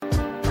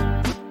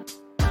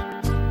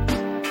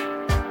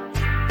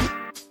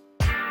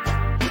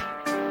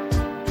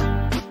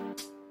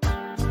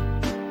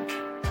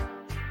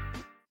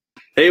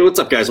Hey, what's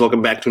up, guys?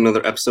 Welcome back to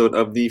another episode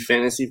of the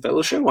Fantasy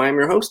Fellow Show. I am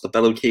your host, the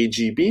fellow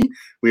KGB.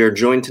 We are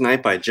joined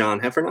tonight by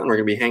John Heffernon. We're going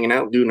to be hanging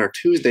out, doing our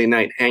Tuesday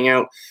night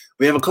hangout.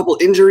 We have a couple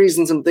injuries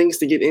and some things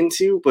to get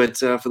into, but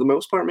for the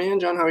most part, man,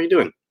 John, how are you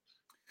doing?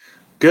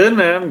 Good,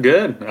 man.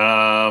 Good.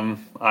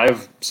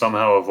 I've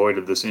somehow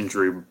avoided this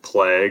injury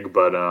plague,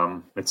 but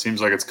it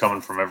seems like it's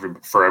coming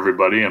for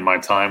everybody, and my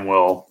time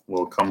will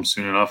come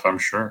soon enough, I'm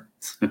sure.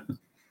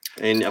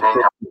 And of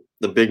course,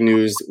 the big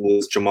news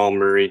was Jamal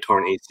Murray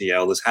torn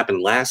ACL. This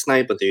happened last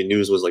night, but the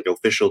news was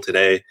official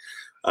today.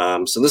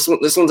 So this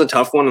one's a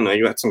tough one, and I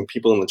got some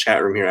people in the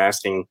chat room here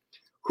asking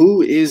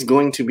who is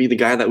going to be the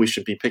guy that we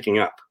should be picking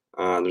up.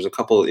 There's a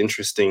couple of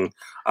interesting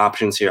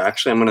options here.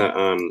 Actually, I'm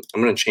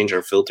gonna change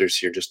our filters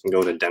here just and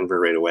go to Denver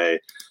right away.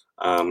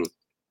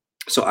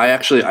 So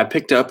I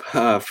picked up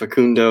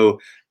Facundo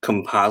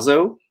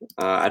Campazzo.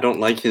 I don't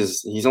like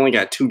he's only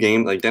got 2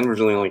 games. Like Denver's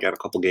only got a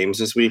couple games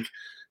this week.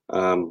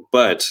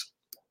 But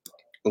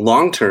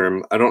long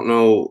term, I don't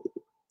know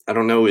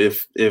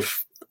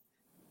if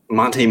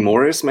Monte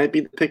Morris might be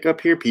the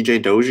pickup here.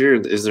 PJ Dozier.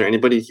 Is there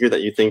anybody here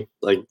that you think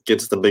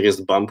gets the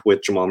biggest bump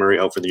with Jamal Murray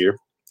out for the year?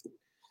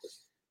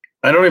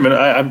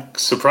 I'm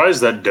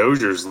surprised that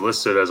Dozier's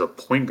listed as a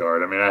point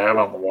guard. I mean, I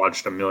haven't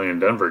watched a million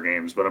Denver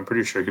games, but I'm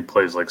pretty sure he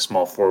plays like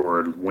small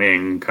forward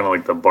wing, kind of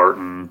like the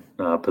Barton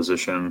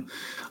position.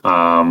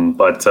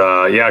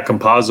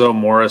 Campazzo,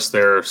 Morris,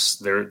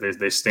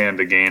 they stand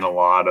to gain a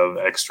lot of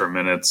extra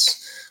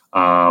minutes.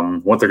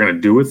 What they're going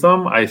to do with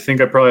them, I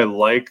think I probably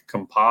like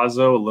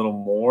Campazzo a little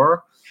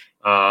more.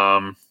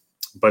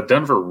 But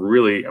Denver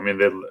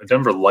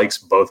Denver likes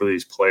both of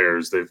these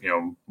players.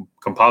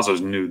 Campazzo's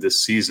new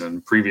this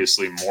season.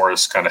 Previously,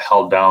 Morris kind of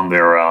held down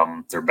their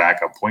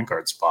backup point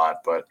guard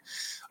spot. But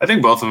I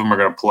think both of them are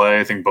going to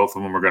play. I think both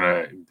of them are going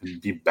to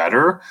be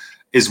better.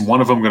 Is one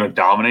of them going to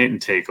dominate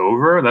and take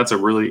over? That's a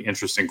really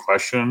interesting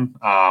question.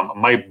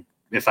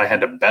 If I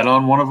had to bet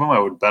on one of them, I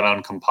would bet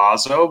on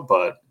Campazzo,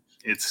 but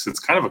it's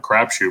kind of a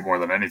crapshoot more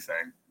than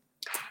anything.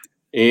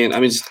 And I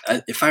mean,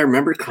 if I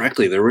remember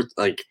correctly, there were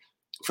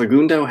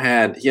Facundo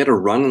had a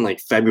run in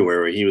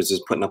February. He was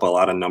just putting up a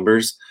lot of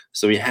numbers.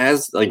 So he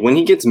has when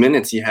he gets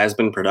minutes, he has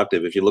been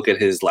productive. If you look at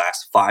his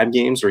last 5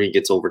 games where he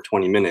gets over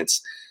 20 minutes,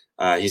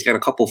 he's got a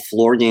couple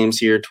floor games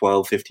here,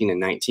 12, 15, and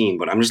 19.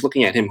 But I'm just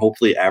looking at him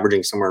hopefully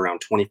averaging somewhere around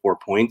 24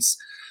 points,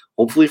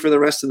 hopefully for the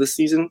rest of the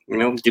season.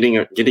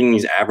 Getting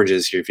these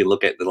averages here. If you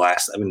look at the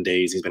last 7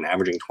 days, he's been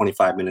averaging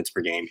 25 minutes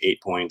per game,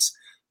 8 points.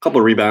 Couple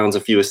of rebounds,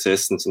 a few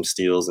assists, and some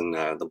steals, and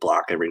the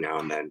block every now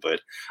and then. But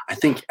I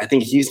think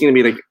he's going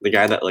to be the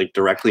guy that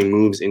directly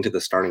moves into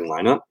the starting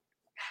lineup.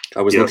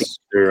 I was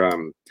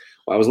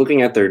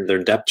looking at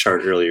their depth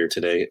chart earlier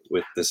today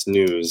with this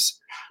news.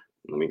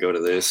 Let me go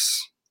to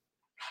this,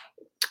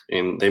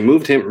 and they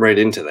moved him right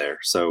into there.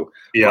 So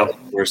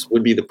of course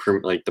would be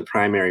the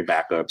primary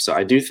backup. So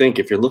I do think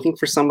if you're looking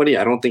for somebody,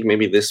 I don't think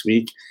maybe this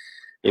week.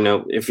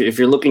 If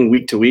you're looking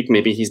week to week,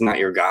 maybe he's not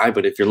your guy.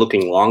 But if you're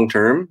looking long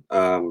term,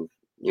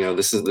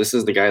 this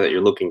is the guy that you're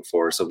looking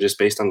for. So just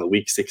based on the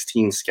Week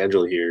 16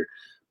 schedule here,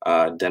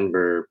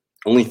 Denver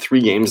only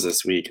 3 games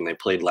this week, and they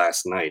played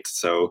last night.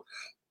 So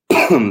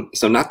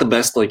so not the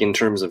best in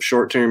terms of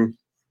short term,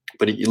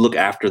 but you look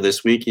after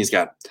this week,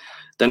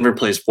 Denver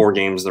plays 4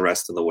 games the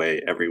rest of the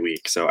way every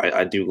week. So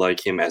I do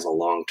like him as a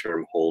long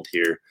term hold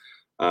here.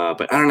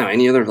 But I don't know.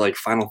 Any other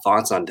final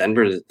thoughts on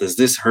Denver? Does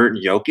this hurt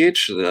Jokic?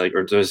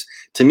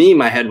 To me,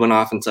 my head went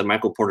off and said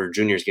Michael Porter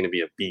Jr. is going to be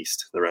a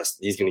beast.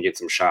 He's going to get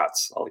some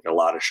shots, a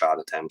lot of shot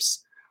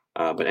attempts.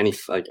 But any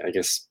I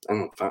guess I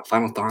don't know.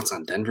 Final thoughts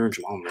on Denver?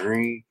 Jamal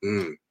Murray.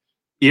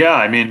 Yeah,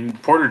 I mean,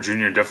 Porter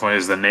Jr. definitely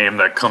is the name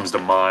that comes to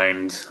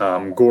mind.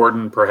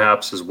 Gordon,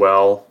 perhaps, as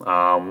well.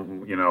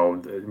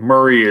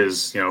 Murray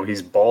is,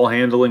 he's ball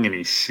handling and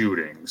he's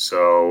shooting.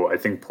 So I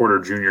think Porter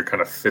Jr.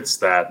 kind of fits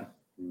that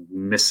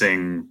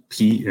missing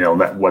piece,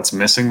 that what's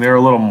missing there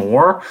a little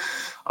more.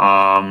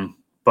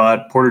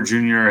 But Porter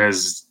Jr.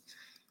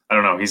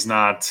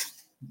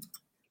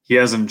 He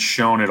hasn't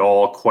shown it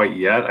all quite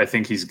yet. I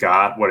think he's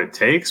got what it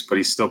takes, but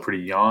he's still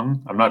pretty young.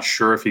 I'm not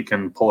sure if he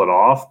can pull it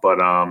off, but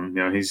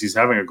he's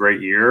having a great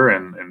year,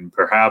 and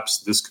perhaps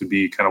this could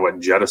be kind of what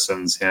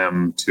jettisons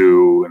him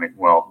to.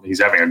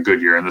 He's having a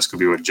good year, and this could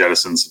be what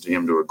jettisons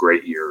him to a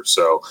great year.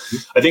 So,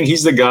 I think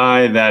he's the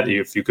guy that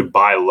if you could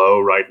buy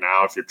low right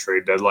now, if your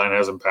trade deadline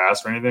hasn't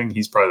passed or anything,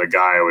 he's probably the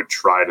guy I would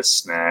try to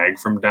snag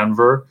from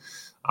Denver.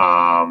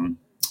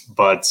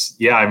 But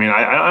yeah, I mean,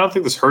 I don't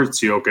think this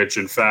hurts Jokic.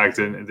 In fact,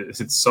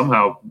 it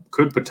somehow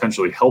could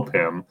potentially help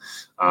him.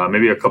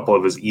 Maybe a couple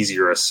of his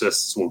easier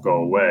assists will go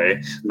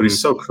away, but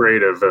he's so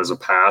creative as a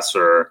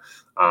passer.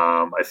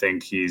 I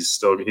think he's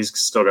still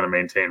going to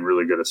maintain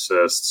really good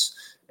assists.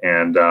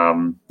 And,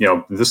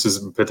 this is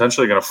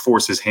potentially going to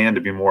force his hand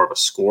to be more of a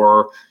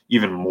scorer,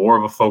 even more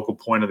of a focal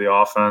point of the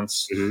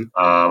offense.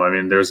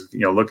 Mm-hmm. There's,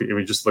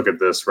 just look at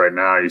this right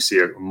now. You see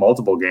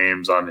multiple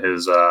games on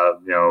his,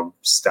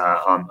 stat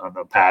on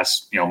the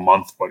past,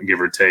 month,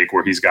 give or take,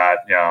 where he's got,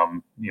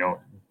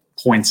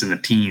 points in the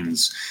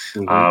teens.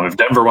 Mm-hmm. If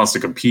Denver wants to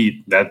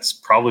compete, that's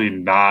probably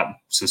not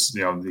just,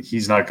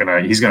 he's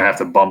gonna have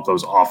to bump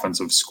those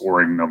offensive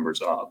scoring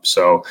numbers up.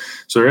 So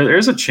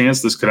there's a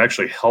chance this could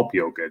actually help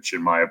Jokic,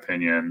 in my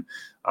opinion.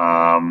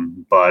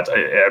 But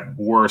at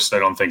worst, I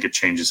don't think it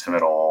changes him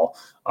at all.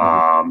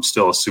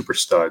 Still a super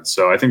stud.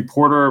 So I think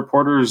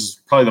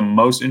Porter's probably the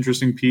most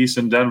interesting piece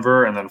in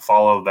Denver, and then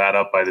follow that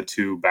up by the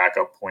two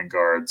backup point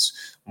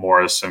guards,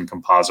 Morris and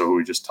Campazzo, who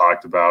we just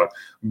talked about.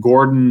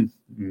 Gordon,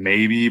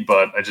 maybe,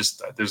 but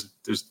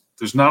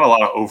there's not a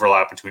lot of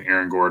overlap between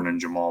Aaron Gordon and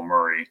Jamal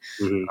Murray.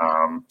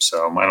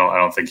 So I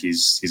don't think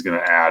he's going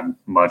to add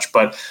much.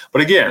 But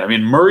again, I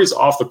mean, Murray's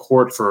off the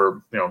court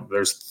for,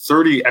 there's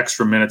 30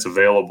 extra minutes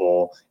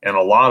available and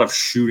a lot of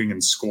shooting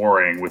and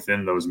scoring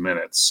within those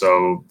minutes.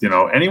 So,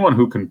 anyone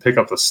who can pick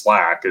up the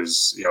slack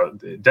is,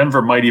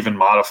 Denver might even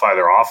modify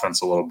their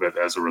offense a little bit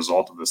as a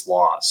result of this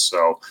loss.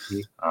 So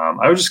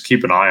I would just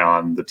keep an eye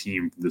on the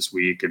team this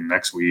week and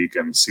next week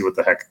and see what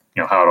the heck,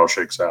 how it all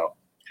shakes out.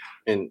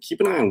 And keep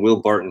an eye on Will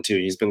Barton, too.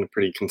 He's been a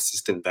pretty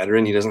consistent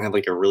veteran. He doesn't have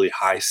like a really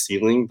high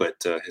ceiling, but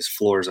his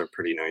floors are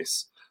pretty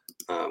nice.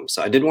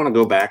 So I did want to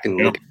go back and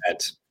look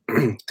at,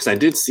 because I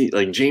did see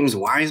like James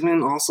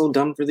Wiseman also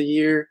done for the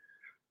year.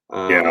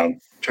 I'm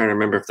trying to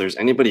remember if there's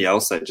anybody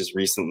else that just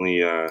recently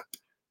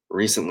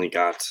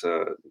got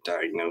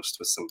diagnosed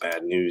with some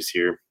bad news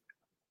here.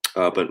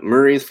 But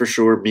Murray for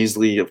sure,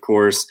 Beasley, of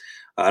course.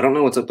 I don't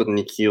know what's up with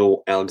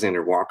Nickeil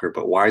Alexander-Walker,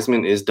 but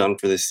Wiseman is done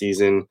for this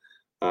season.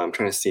 I'm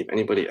trying to see if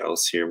anybody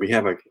else here. We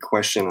have a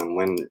question on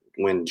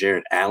when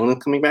Jarrett Allen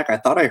is coming back. I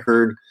thought I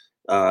heard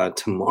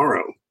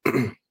tomorrow.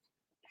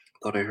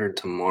 Thought I heard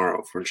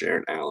tomorrow for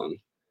Jarrett Allen.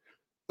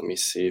 Let me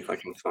see if I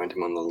can find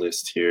him on the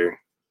list here.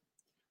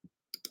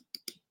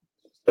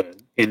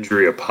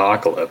 Injury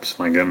apocalypse,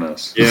 my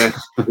goodness. Yeah,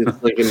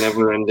 it's like a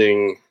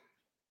never-ending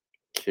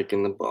kick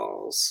in the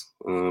balls.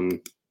 Why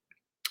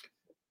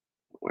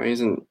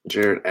isn't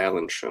Jarrett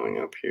Allen showing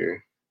up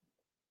here?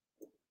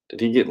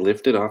 Did he get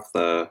lifted off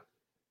the?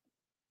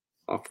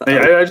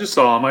 I just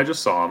saw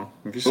him.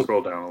 If you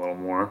scroll down a little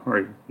more,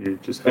 or you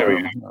just have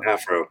him.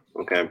 Afro.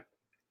 Okay.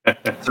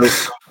 So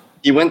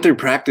he went through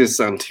practice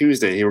on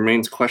Tuesday. He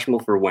remains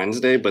questionable for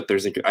Wednesday, but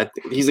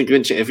he's a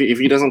good chance. If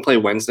he doesn't play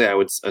Wednesday, I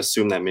would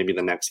assume that maybe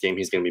the next game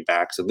he's going to be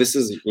back. So this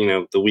is,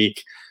 the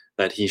week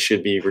that he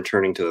should be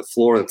returning to the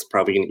floor. That's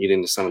probably going to eat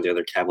into some of the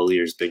other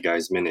Cavaliers' big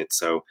guys' minutes.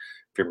 So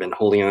if you've been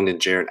holding on to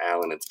Jarrett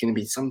Allen, it's going to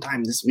be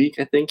sometime this week,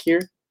 I think,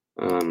 here.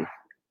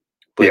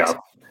 But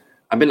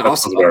I've been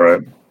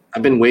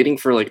I've been waiting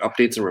for like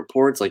updates and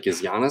reports. Like,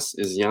 is Giannis?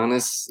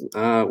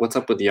 What's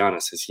up with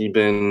Giannis? Has he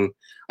been?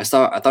 I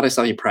thought I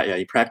saw he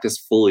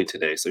practiced fully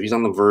today, so he's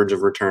on the verge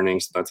of returning.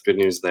 So that's good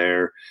news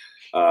there.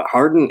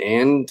 Harden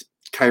and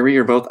Kyrie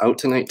are both out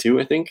tonight too,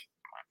 I think.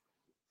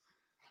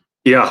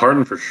 Yeah,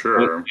 Harden for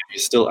sure.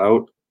 He's still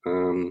out.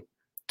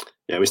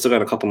 We still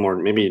got a couple more.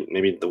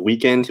 Maybe the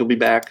weekend he'll be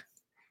back.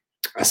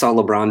 I saw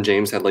LeBron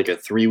James had like a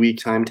 3-week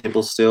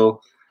timetable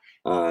still.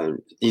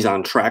 He's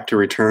on track to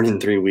return in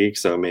 3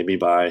 weeks, so maybe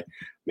by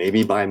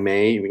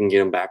May we can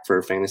get him back for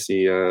our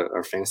fantasy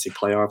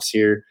playoffs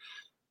here.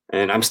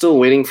 And I'm still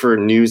waiting for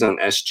news on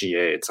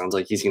SGA. It sounds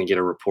like he's going to get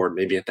a report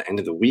maybe at the end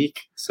of the week.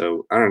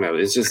 So I don't know.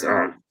 It's just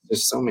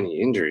there's so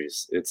many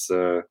injuries. It's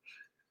probably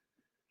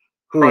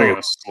going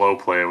to slow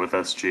play with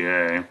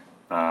SGA.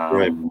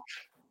 Right.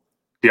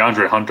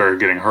 DeAndre Hunter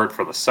getting hurt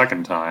for the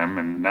second time,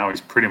 and now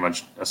he's pretty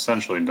much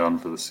essentially done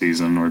for the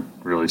season, which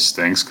really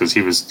stinks because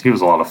he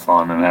was a lot of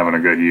fun and having a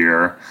good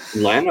year.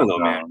 Atlanta, though,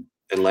 man.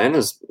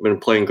 Atlanta's been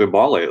playing good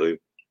ball lately.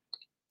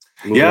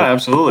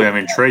 Absolutely. I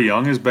mean, Trae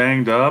Young is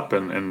banged up,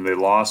 and they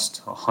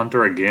lost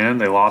Hunter again.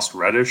 They lost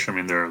Reddish. I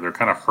mean, they're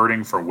kind of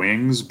hurting for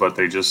wings, but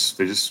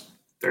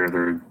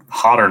they're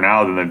hotter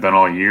now than they've been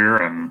all year,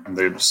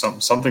 and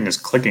something is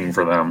clicking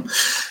for them.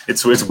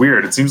 It's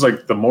weird. It seems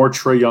like the more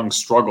Trae Young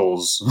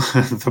struggles,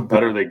 the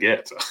better they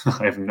get.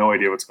 I have no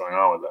idea what's going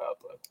on with that.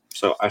 But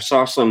so I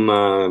saw some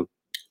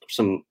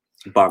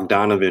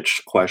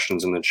Bogdanovich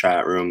questions in the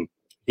chat room.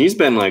 He's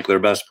been like their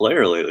best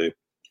player lately.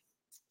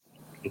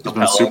 He's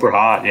been super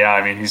hot. Yeah,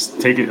 I mean, he's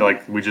taking,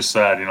 like we just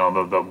said,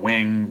 the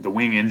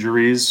wing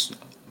injuries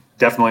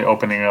definitely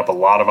opening up a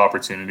lot of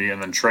opportunity. And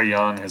then Trae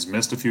Young has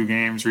missed a few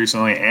games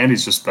recently, and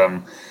he's just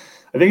been,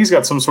 I think he's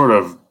got some sort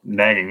of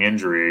nagging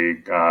injury,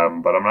 but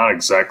I'm not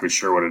exactly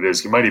sure what it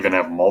is. He might even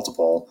have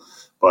multiple,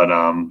 but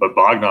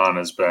Bogdan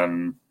has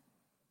been,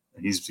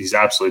 he's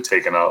absolutely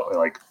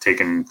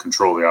taken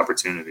control of the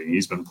opportunity.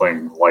 He's been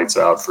playing lights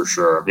out for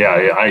sure.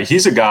 Yeah,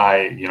 he's a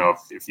guy,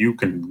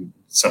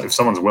 if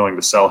someone's willing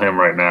to sell him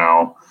right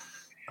now,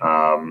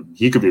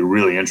 he could be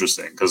really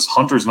interesting because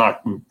Hunter's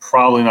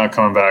probably not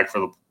coming back for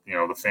the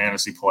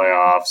fantasy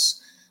playoffs.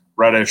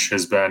 Reddish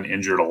has been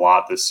injured a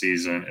lot this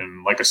season,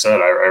 and like I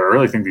said, I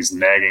really think these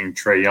nagging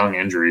Trae Young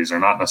injuries are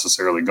not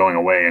necessarily going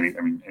away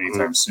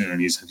anytime soon.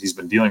 He's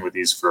been dealing with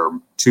these for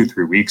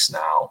 2-3 weeks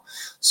now,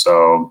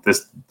 so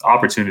this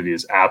opportunity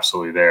is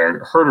absolutely there.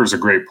 Herter's a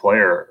great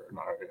player,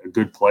 a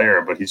good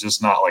player, but he's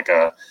just not like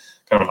a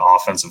kind of an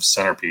offensive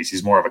centerpiece.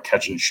 He's more of a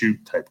catch and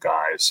shoot type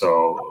guy.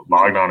 So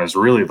Bogdan is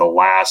really the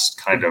last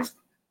kind of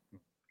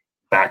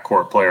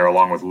backcourt player,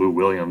 along with Lou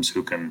Williams,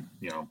 who can,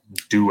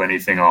 do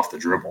anything off the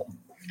dribble.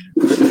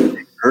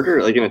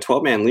 Herter, like in a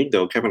 12-man league,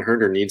 though, Kevin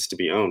Herter needs to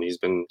be owned. He's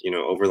been,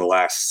 over the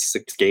last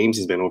 6 games,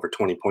 he's been over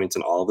 20 points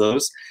in all of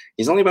those.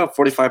 He's only about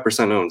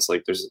 45% owned. So,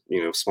 like, there's,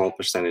 small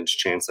percentage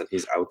chance that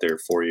he's out there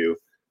for you.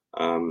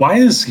 Why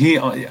is he?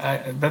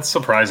 That's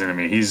surprising to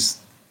me. He's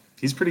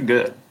pretty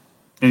good.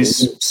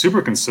 He's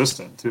super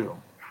consistent too.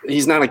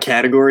 He's not a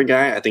category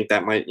guy. I think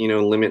that might,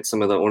 limit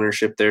some of the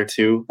ownership there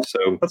too.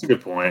 So that's a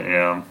good point.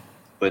 Yeah.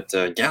 But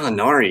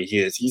Gallinari,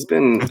 he's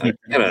been he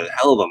had a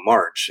hell of a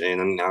March,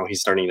 and now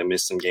he's starting to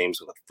miss some games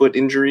with a foot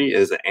injury.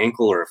 Is it an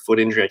ankle or a foot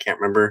injury? I can't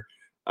remember.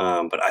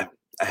 But I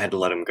had to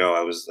let him go.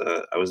 I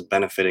was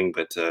benefiting,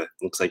 but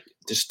looks like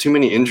just too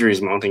many injuries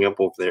mounting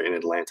up over there in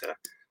Atlanta.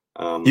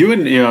 You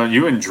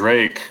and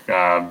Drake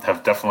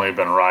have definitely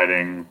been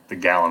riding the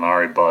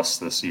Gallinari bus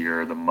this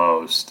year the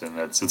most, and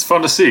it's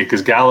fun to see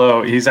because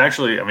Gallo, he's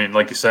actually, I mean,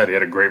 like you said, he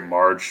had a great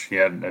March. He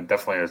had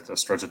definitely a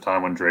stretch of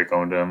time when Drake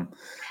owned him.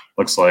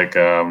 Looks like,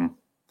 oh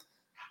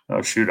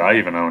shoot, I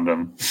even owned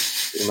him.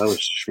 Well, that was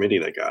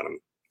Schmitty that got him.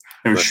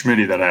 It was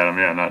Schmitty that had him,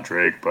 yeah, not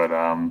Drake. But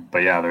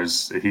yeah,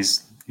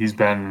 he's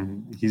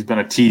been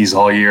a tease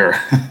all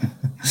year.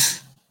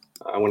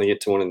 I want to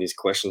get to one of these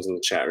questions in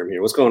the chat room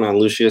here. What's going on,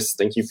 Lucius?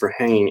 Thank you for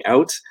hanging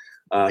out.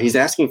 He's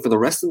asking, for the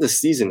rest of the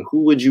season,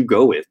 who would you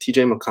go with,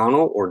 TJ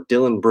McConnell or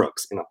Dylan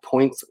Brooks in a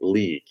points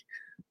league?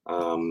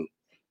 Let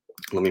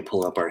me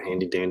pull up our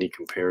handy-dandy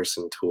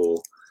comparison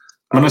tool.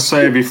 I'm going to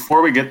say,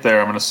 before we get there,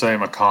 I'm going to say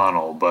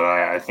McConnell, but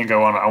I think I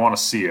want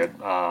to see it.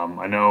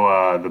 I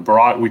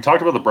know we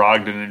talked about the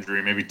Brogdon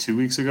injury maybe 2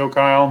 weeks ago,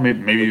 Kyle,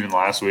 maybe even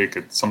last week.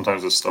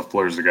 Sometimes this stuff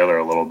blurs together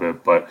a little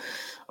bit, but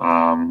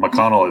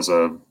McConnell is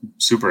a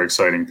super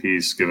exciting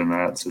piece given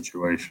that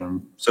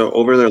situation. So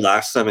over their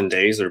last 7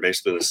 days, they're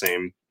basically the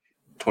same,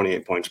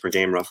 28 points per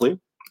game roughly.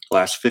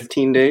 Last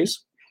 15 days,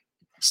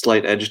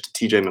 slight edge to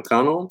TJ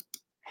McConnell.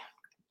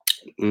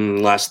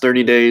 Last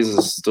 30 days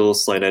is still a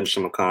slight edge to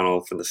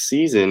McConnell. For the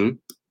season,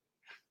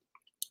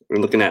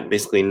 we're looking at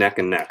basically neck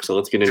and neck. So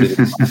let's get into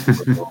this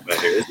a little bit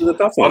here. This is a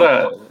tough one.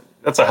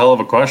 That's a hell of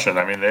a question.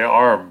 I mean, they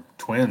are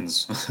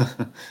twins.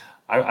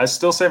 I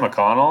still say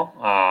McConnell,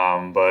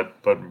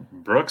 but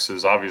Brooks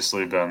has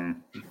obviously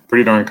been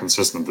pretty darn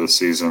consistent this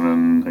season,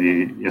 and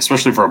he,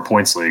 especially for a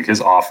points league, his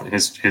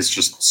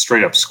just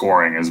straight up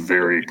scoring is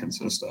very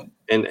consistent.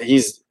 And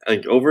he's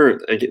over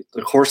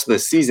the course of the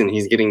season,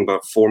 he's getting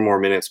about 4 more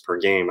minutes per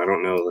game. I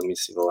don't know. Let me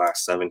see the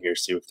last 7 here,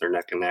 see if they're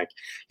neck and neck.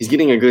 He's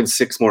getting a good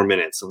 6 more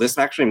minutes. So this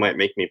actually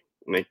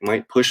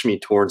might push me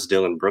towards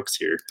Dylan Brooks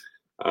here.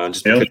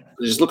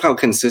 Just look how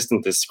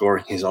consistent this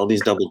scoring is, all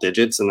these double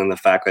digits, and then the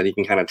fact that he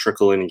can kind of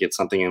trickle in and get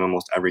something in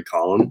almost every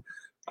column.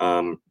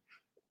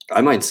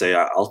 I might say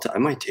I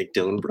might take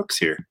Dylan Brooks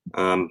here.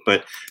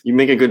 But you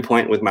make a good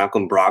point with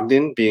Malcolm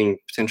Brogdon being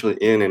potentially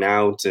in and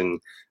out. And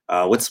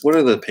what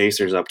are the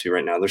Pacers up to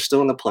right now? They're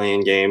still in the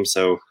play-in game,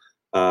 so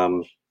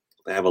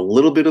they have a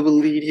little bit of a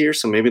lead here.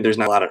 So maybe there's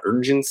not a lot of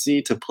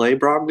urgency to play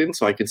Brogdon.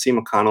 So I could see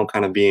McConnell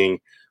kind of being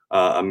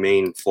a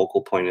main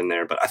focal point in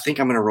there, but I think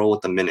I'm going to roll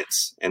with the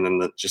minutes. And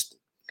then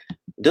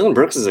Dylan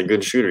Brooks is a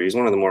good shooter. He's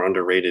one of the more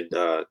underrated,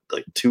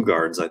 2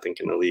 guards, I think,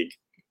 in the league.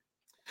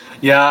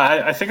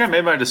 Yeah, I think I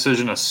made my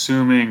decision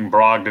assuming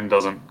Brogdon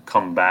doesn't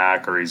come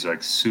back, or he's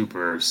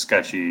super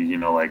sketchy,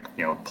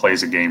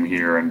 plays a game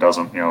here and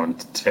doesn't,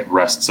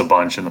 rests a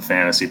bunch in the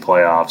fantasy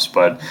playoffs.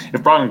 But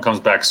if Brogdon comes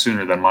back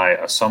sooner than my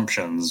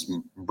assumptions,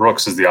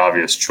 Brooks is the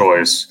obvious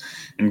choice.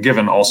 And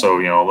given also,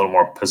 a little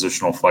more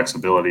positional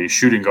flexibility,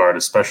 shooting guard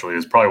especially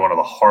is probably one of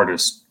the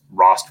hardest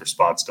roster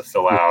spots to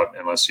fill out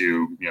unless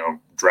you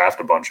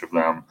draft a bunch of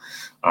them.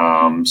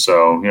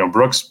 So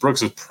Brooks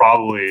is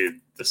probably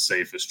the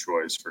safest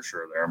choice for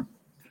sure there.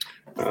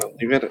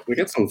 We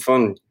got some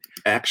fun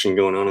action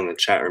going on in the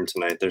chat room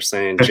tonight. They're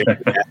saying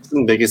Jaren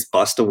Jackson biggest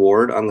bust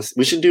award on this.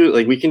 We should do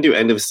we can do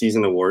end of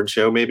season award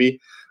show maybe.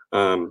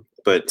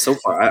 But so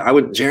far, I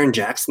would Jaren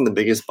Jackson the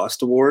biggest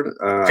bust award.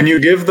 Can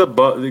you give a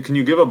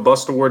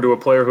bust award to a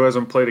player who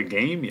hasn't played a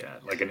game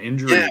yet, like an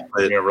injury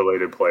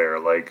related player?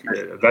 Like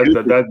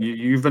that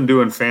you've been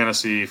doing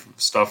fantasy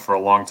stuff for a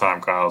long time,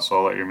 Kyle. So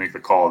I'll let you make the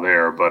call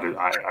there. But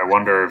I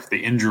wonder if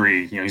the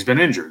injury, he's been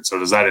injured. So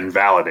does that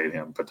invalidate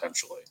him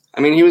potentially?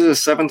 I mean, he was a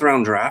 7th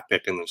round draft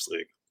pick in this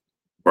league,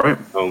 right?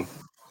 So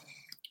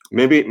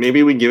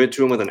maybe we give it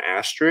to him with an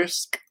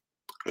asterisk.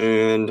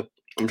 And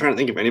I'm trying to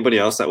think of anybody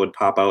else that would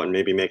pop out and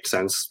maybe make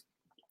sense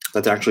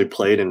that's actually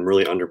played and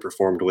really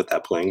underperformed with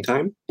that playing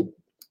time.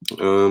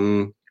 It's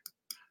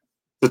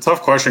a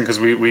tough question because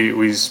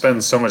we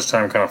spend so much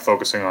time kind of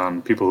focusing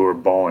on people who are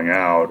balling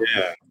out.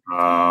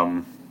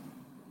 Yeah.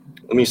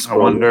 Let me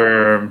scroll. I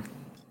wonder.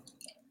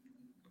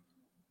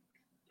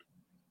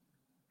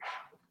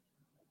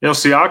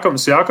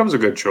 Siakam's a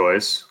good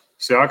choice.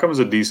 Siakam's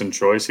a decent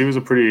choice. He was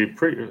a pretty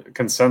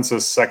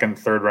consensus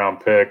 2nd, 3rd round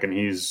pick, and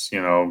he's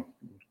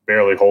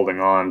barely holding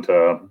on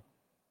to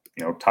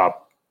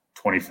top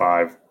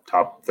 25,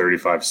 top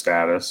 35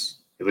 status.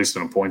 at least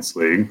in a points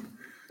league.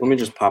 Let me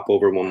just pop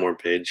over one more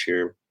page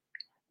here.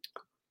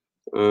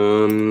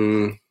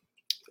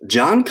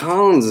 John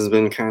Collins has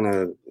been kind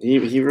of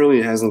he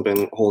really hasn't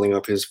been holding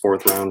up his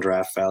 4th round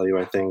draft value,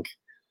 I think.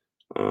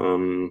 Let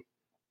me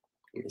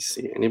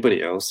see.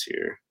 Anybody else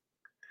here?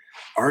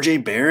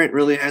 RJ Barrett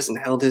really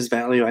hasn't held his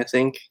value, I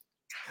think.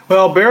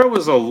 Well, Barrett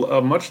was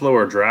a much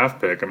lower draft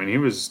pick. I mean, he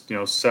was,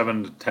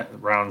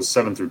 rounds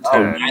 7 through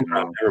 10.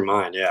 Round, never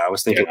mind. Yeah, I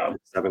was thinking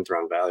 7th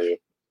round value.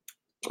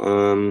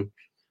 I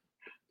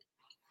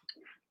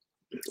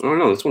don't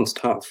know. This one's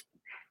tough.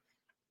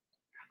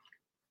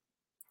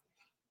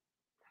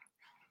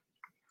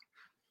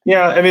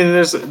 Yeah, I mean,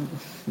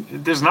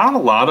 there's not a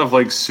lot of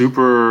like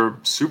super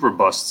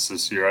busts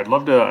this year. I'd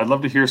love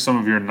to hear some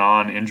of your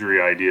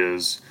non-injury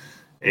ideas,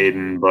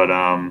 Aiden. But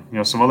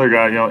some other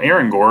guy,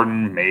 Aaron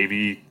Gordon,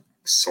 maybe,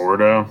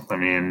 sorta. I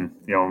mean,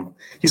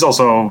 he's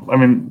also. I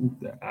mean,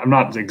 I'm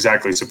not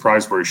exactly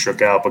surprised where he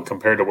shook out, but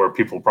compared to where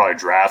people probably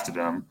drafted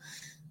him,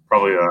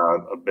 probably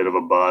a bit of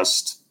a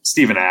bust.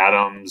 Steven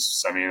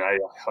Adams. I mean, I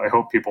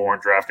hope people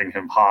weren't drafting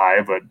him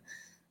high, but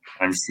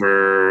I'm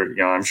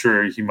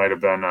sure he might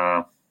have been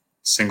a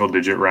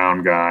single-digit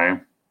round guy.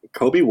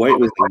 Kobe White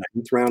was the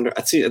 9th rounder.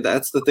 I see.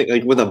 That's the thing.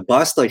 Like with a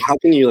bust, like how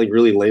can you like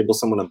really label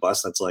someone a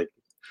bust that's like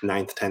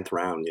 9th, 10th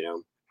round?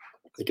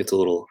 Like it's a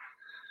little.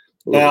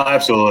 Yeah,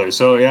 absolutely.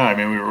 So yeah, I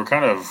mean, we were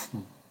kind of,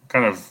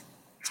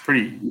 it's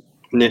pretty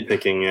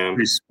nitpicking. Yeah,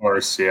 pretty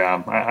sparse.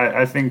 Yeah,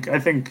 I think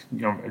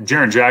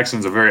Jaren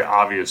Jackson's a very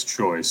obvious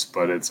choice,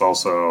 but it's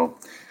also,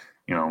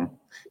 you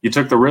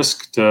took the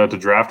risk to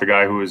draft a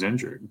guy who was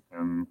injured,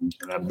 and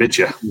that bit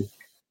you.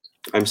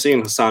 I'm seeing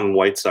Hassan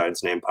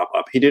Whiteside's name pop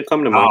up. He did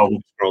come to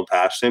mind. Scrolled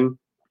past him.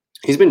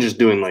 He's been just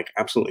doing like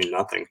absolutely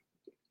nothing.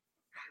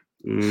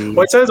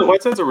 Whiteside's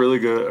a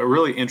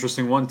really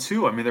interesting one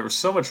too. I mean, there was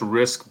so much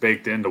risk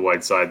baked into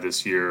Whiteside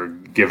this year,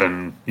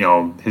 given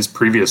his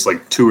previous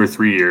like 2 or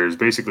 3 years,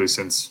 basically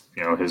since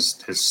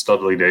his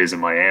Studley days in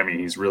Miami.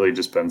 He's really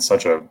just been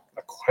such a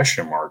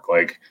question mark.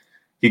 Like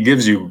he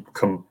gives you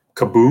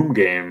kaboom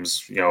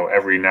games,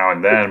 every now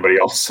and then, but he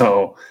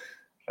also.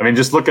 I mean,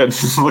 just look at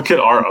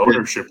our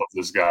ownership of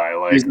this guy.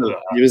 Like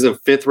he was a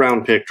 5th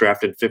round pick,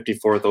 drafted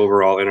 54th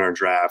overall in our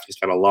draft. He's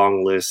got a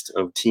long list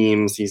of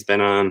teams he's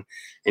been on,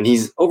 and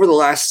he's over the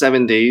last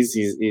 7 days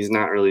he's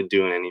not really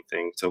doing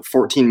anything. So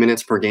 14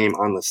 minutes per game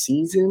on the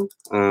season.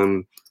 Yeah,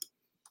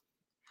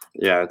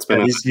 it's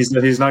been.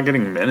 He's not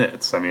getting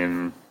minutes. I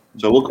mean,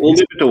 so we'll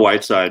give it to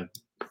Whiteside.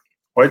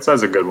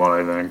 Whiteside's a good one,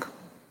 I think.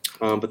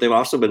 But they've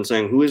also been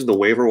saying who is the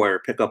waiver wire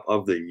pickup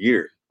of the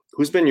year.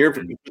 Who's been your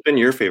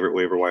favorite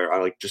waiver wire?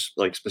 I just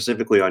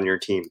specifically on your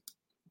team.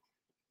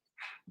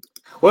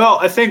 Well,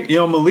 I think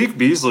Malik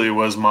Beasley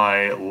was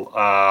my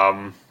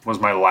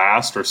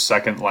last or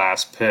second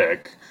last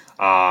pick.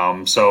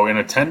 So in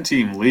a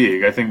 10-team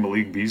league, I think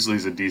Malik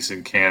Beasley's a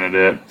decent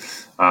candidate.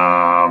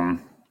 For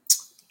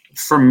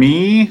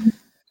me,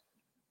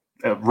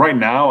 right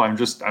now,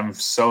 I'm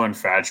so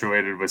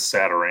infatuated with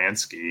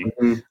Satoransky.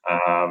 Mm-hmm.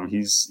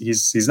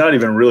 He's not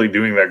even really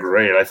doing that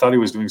great. I thought he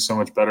was doing so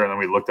much better, and then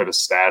we looked at his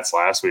stats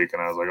last week,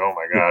 and I was like, oh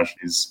my gosh,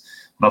 he's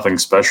nothing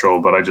special.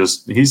 But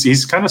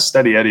he's kind of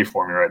steady Eddie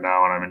for me right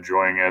now, and I'm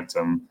enjoying it.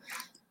 And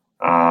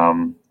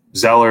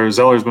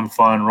Zeller's been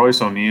fun.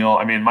 Royce O'Neal.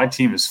 I mean, my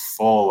team is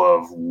full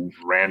of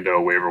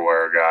rando waiver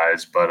wire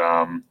guys, but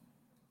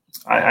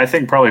I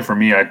think probably for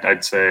me,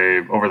 I'd say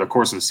over the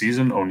course of the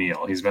season,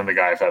 O'Neal. He's been the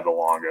guy I've had the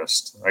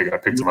longest. I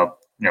picked him up,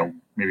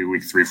 maybe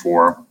week 3,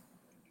 4.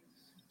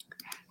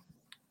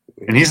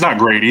 And he's not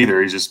great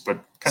either. He's just,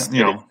 but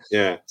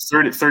yeah,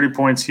 30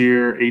 points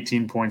here,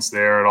 18 points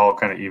there. It all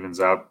kind of evens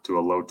out to a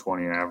low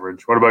 20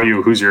 average. What about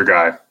you? Who's your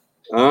guy?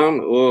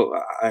 Well,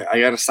 I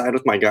got to side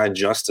with my guy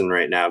Justin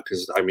right now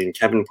because I mean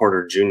Kevin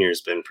Porter Jr.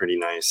 has been pretty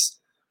nice.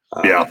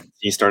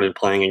 He started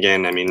playing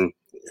again. I mean,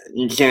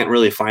 you can't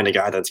really find a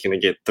guy that's going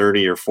to get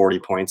 30 or 40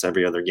 points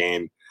every other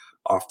game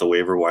off the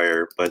waiver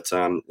wire. But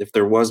if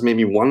there was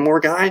maybe one more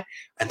guy,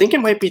 I think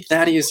it might be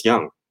Thaddeus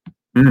Young.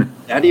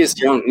 Thaddeus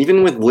Young,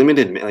 even with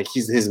limited, like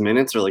his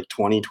minutes are like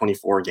 20,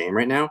 24 a game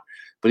right now,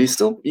 but he's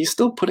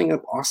still putting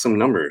up awesome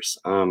numbers.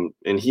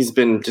 And he's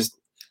been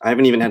I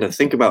haven't even had to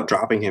think about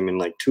dropping him in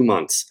like 2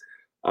 months.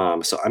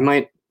 So I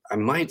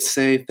might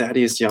say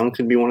Thaddeus Young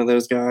could be one of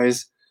those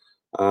guys.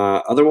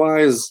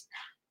 Otherwise,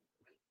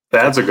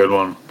 that's a good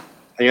one.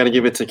 I got to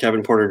give it to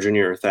Kevin Porter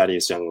Jr. or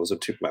Thaddeus Young. Those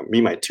would be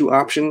my 2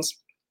 options.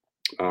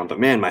 But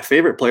man, my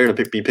favorite player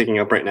to be picking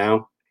up right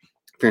now,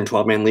 if you're in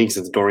 12-man leagues,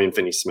 is Dorian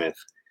Finney-Smith.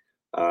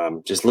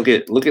 Just look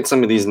at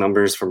some of these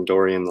numbers from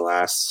Dorian the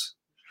last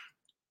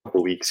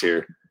couple weeks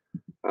here,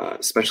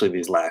 especially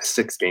these last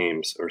 6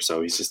 games or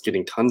so. He's just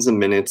getting tons of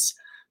minutes.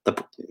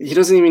 He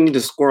doesn't even need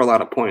to score a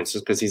lot of points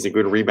just because he's a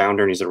good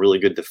rebounder and he's a really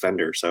good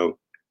defender. So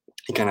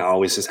he kind of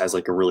always just has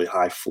like a really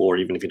high floor,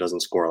 even if he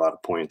doesn't score a lot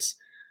of points.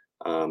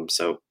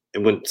 So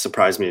it wouldn't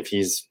surprise me if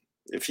he's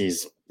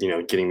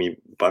getting me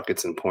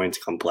buckets and points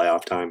come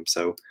playoff time.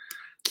 So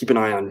keep an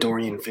eye on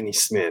Dorian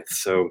Finney-Smith.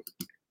 So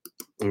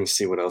Let me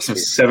see what else we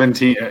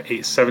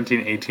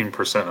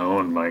 18%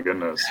 owned. My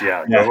goodness.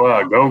 Yeah. yeah,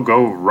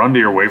 Go run to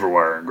your waiver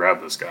wire and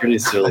grab this guy. pretty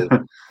silly.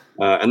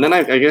 And then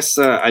I guess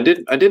I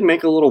did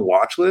make a little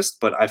watch list,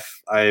 but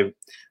I've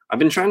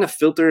been trying to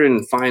filter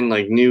and find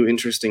like new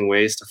interesting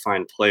ways to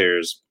find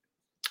players.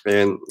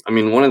 And I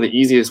mean, one of the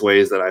easiest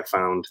ways that I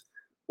found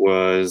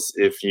was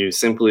if you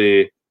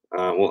simply,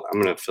 well,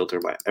 I'm going to filter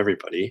by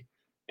everybody,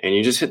 and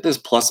you just hit this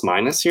plus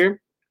minus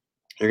here.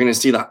 You're going to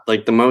see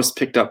the most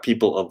picked up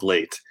people of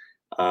late.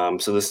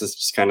 So this is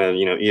just kind of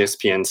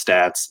ESPN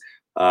stats.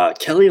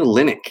 Kelly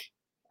Olynyk.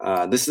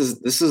 This is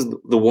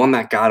the one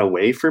that got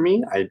away for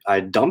me. I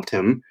dumped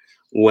him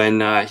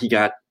when he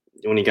got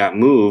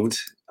moved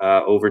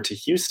over to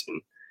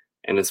Houston,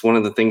 and it's one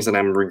of the things that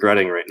I'm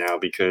regretting right now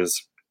because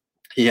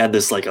he had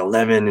this like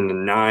 11 and a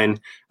 9, and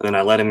then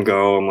I let him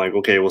go. I'm like,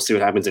 okay, we'll see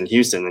what happens in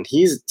Houston. And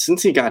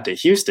since he got to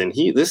Houston,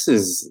 this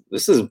is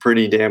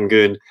pretty damn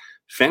good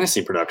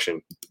fantasy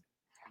production.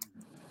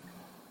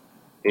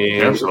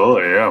 And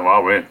Absolutely, yeah.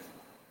 Wow, wait.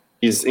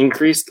 he's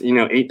increased,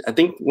 I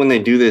think when they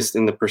do this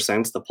in the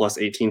percents, the plus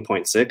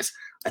 18.6,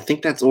 I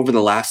think that's over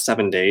the last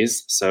 7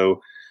 days.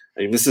 So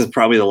this is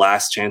probably the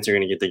last chance you're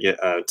going to get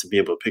to be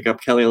able to pick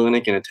up Kelly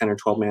Olynyk in a 10 or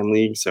 12 man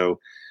league. So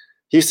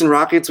Houston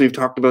Rockets, we've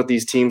talked about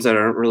these teams that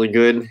aren't really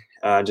good,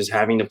 just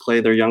having to play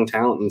their young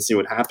talent and see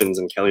what happens.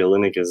 And Kelly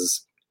Olynyk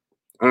is,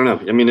 I don't know.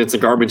 I mean, it's a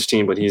garbage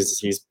team, but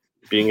he's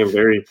being a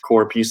very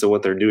core piece of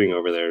what they're doing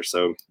over there.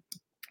 So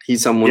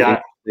he's someone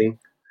interesting.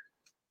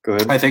 Go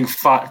ahead. I think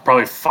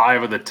probably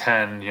 5 of the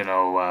 10,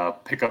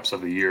 pickups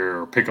of the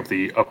year,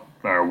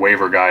 or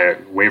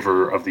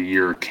waiver of the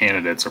year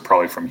candidates are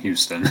probably from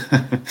Houston.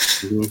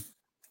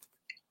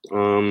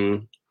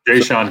 Mm-hmm.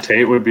 Jayshawn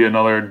Tate would be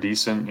another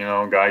decent,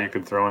 guy you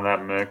could throw in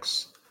that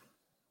mix.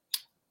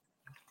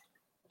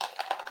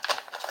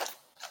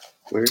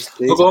 Where's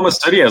Oklahoma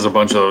City has a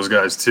bunch of those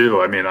guys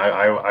too. I mean,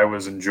 I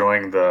was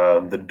enjoying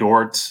the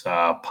Dort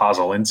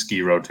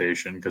Pozolinski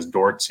rotation because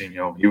Dort,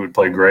 he would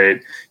play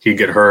great. He'd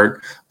get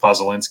hurt.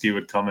 Pozolinski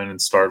would come in and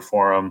start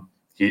for him.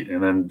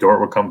 And then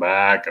Dort would come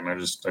back, and I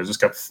just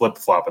kept flip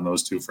flopping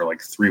those two for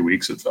like 3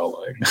 weeks. It felt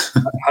like.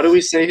 How do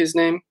we say his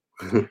name?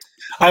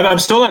 I'm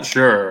still not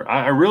sure.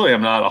 I really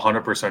am not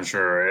 100%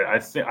 sure. I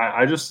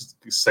just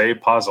say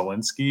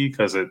Pozolinski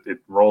because it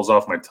rolls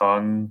off my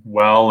tongue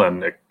well,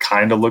 and it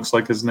kind of looks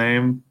like his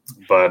name.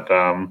 But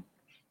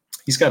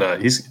he's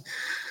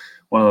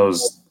one of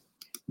those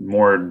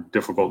more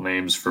difficult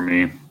names for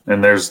me.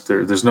 And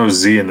there's no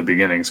Z in the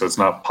beginning, so it's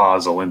not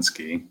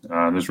Pozolinski.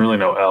 There's really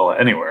no L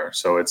anywhere,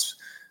 so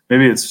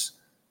maybe it's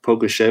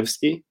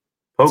Pokuševski.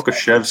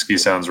 Pokuševski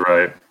sounds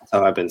right. That's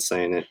how I've been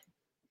saying it.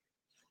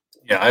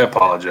 Yeah, I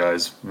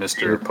apologize,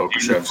 Mr.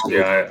 Pokuševski.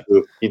 Yeah,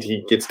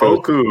 he gets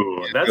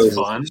Poku. That's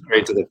fun.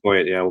 Straight to the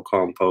point. Yeah, we'll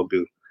call him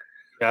Poku.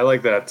 Yeah, I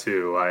like that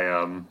too.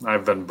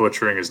 I've been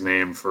butchering his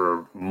name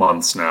for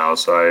months now,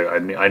 so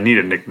I need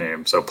a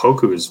nickname. So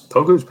Poku is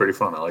pretty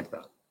fun. I like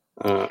that.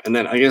 And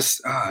then I guess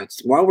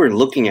while we're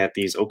looking at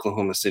these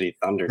Oklahoma City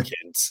Thunder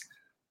kids,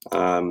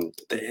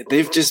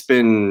 they've just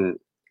been.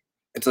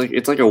 It's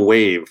like a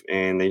wave,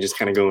 and they just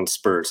kind of go in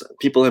spurts.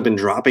 People have been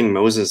dropping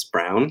Moses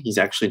Brown. He's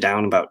actually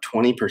down about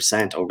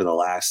 20% over the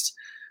last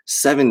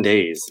 7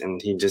 days,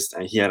 and he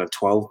had a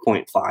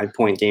 12.5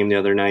 point game the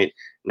other night,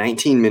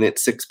 19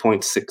 minutes,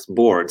 6.6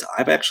 boards.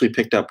 I've actually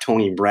picked up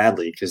Tony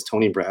Bradley because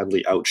Tony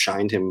Bradley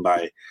outshined him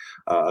by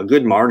a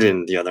good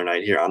margin the other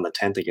night here on the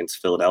 10th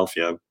against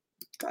Philadelphia.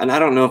 And I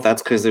don't know if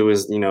that's because it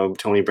was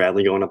Tony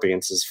Bradley going up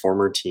against his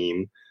former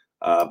team.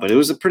 But it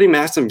was a pretty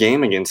massive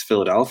game against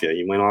Philadelphia.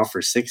 He went off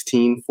for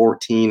 16,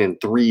 14, and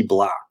 3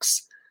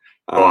 blocks.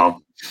 Wow.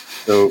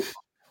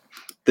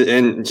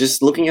 And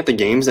just looking at the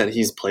games that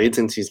he's played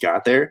since he's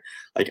got there,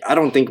 like I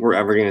don't think we're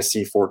ever going to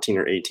see 14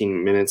 or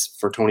 18 minutes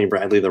for Tony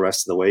Bradley the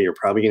rest of the way. You're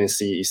probably going to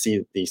see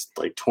these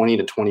like 20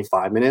 to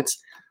 25 minutes.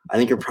 I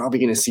think you're probably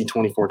going to see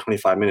 24,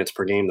 25 minutes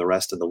per game the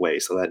rest of the way.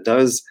 So that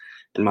does,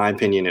 in my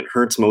opinion, it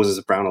hurts Moses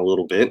Brown a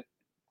little bit.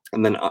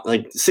 And then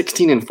like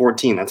 16 and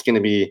 14, that's going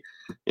to be,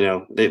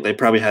 they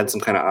probably had some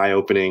kind of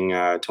eye-opening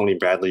Tony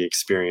Bradley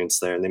experience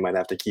there, and they might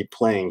have to keep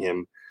playing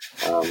him.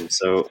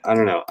 So I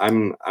don't know.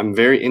 I'm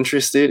very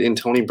interested in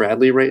Tony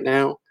Bradley right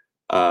now.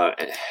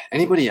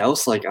 Anybody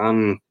else like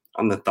on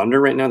the Thunder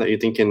right now that you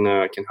think can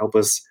help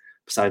us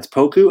besides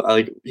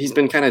Poku? He's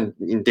been kind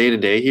of day to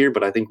day here,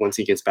 but I think once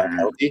he gets back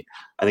healthy,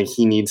 I think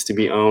he needs to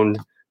be owned.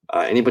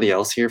 Anybody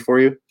else here for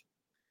you?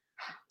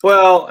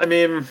 Well, I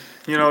mean,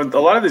 a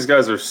lot of these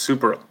guys are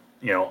super,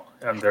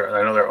 and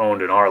I know they're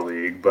owned in our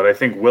league, but I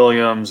think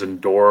Williams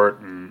and Dort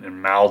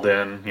and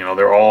Malden,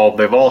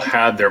 they've all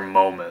had their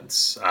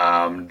moments.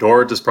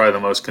 Dort is probably the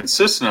most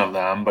consistent of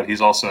them, but he's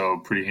also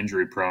pretty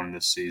injury prone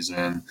this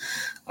season.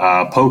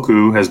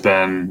 Poku has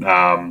been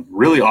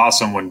really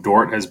awesome when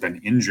Dort has been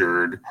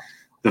injured.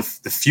 The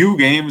few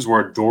games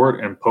where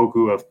Dort and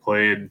Poku have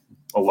played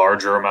a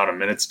larger amount of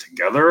minutes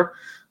together,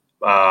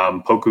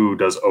 Poku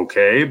does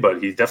okay,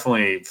 but he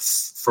definitely,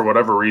 for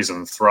whatever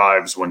reason,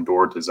 thrives when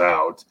Dort is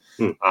out.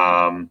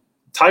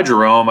 Ty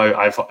Jerome,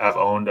 I've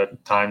owned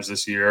at times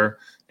this year,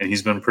 and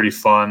he's been pretty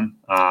fun.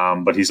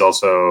 But he's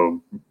also,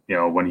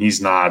 when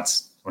he's not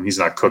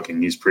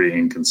cooking, he's pretty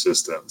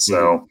inconsistent.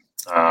 So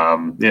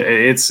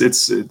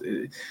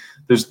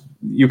there's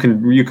you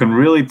can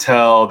really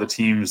tell the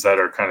teams that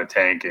are kind of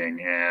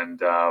tanking,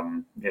 and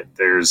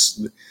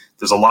there's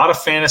a lot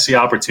of fantasy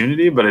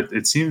opportunity, but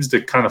it seems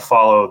to kind of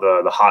follow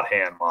the hot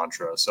hand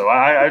mantra. So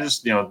I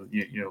just,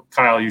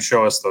 Kyle, you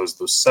show us those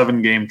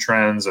 7-game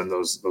trends and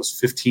those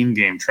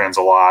 15-game trends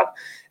a lot.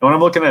 And when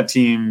I'm looking at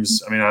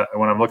teams, when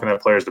I'm looking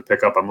at players to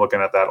pick up, I'm looking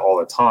at that all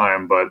the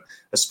time, but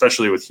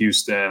especially with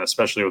Houston,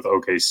 especially with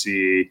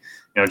OKC,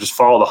 just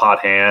follow the hot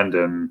hand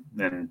and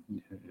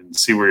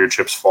see where your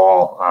chips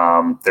fall.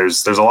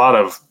 There's a lot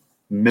of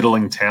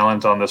middling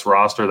talent on this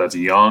roster that's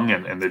young,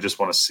 and they just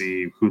want to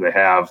see who they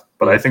have.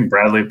 But I think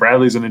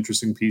Bradley's an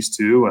interesting piece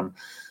too,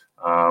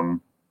 and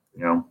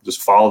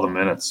just follow the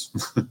minutes.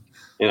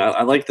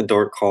 I like the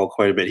Dort call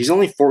quite a bit. He's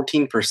only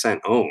 14%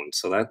 owned,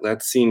 so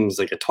that seems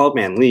like a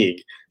 12-man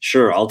league.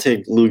 Sure, I'll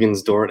take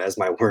Lugan's Dort as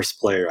my worst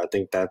player. I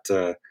think that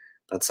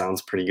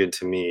sounds pretty good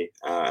to me.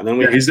 And then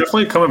he's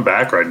definitely coming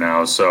back right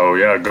now. So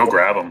go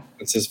grab him.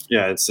 It's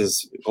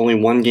his only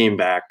 1 game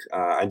back.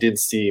 I did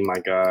see my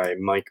guy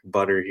Mike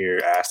Butter here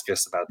ask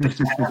us about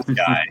the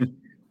guy.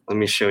 Let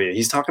me show you.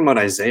 He's talking about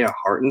Isaiah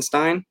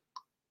Hartenstein.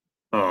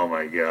 Oh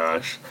my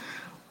gosh.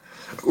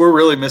 We're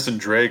really missing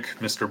Drake,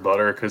 Mr.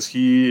 Butter, because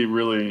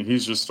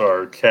he's just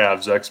our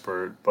Cavs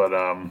expert.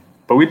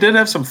 But we did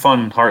have some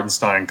fun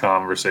Hartenstein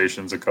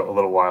conversations a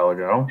little while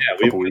ago.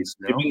 Yeah, we've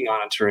been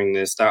monitoring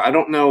this. I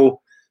don't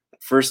know.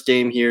 First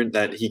game here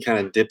that he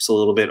kind of dips a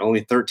little bit.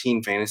 Only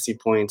 13 fantasy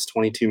points,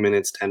 22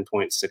 minutes,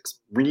 10.6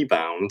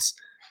 rebounds.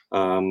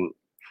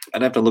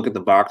 I'd have to look at the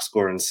box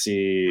score and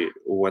see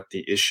what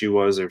the issue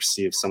was or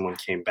see if someone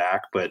came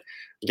back. But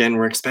again,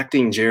 we're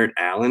expecting Jarrett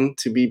Allen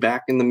to be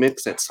back in the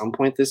mix at some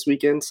point this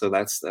weekend. So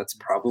that's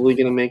probably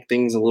going to make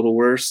things a little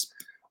worse.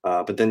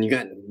 But then you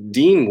got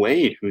Dean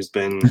Wade, he's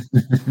been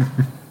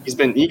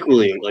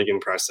equally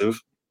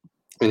impressive,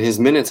 and his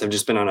minutes have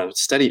just been on a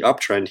steady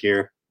uptrend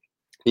here.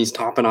 He's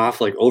topping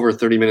off over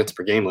 30 minutes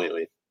per game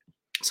lately.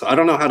 So I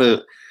don't know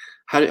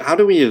how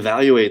do we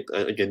evaluate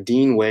a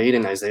Dean Wade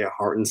and Isaiah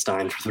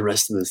Hartenstein for the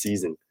rest of the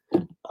season?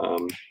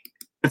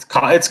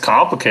 It's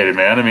complicated,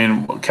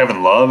 man.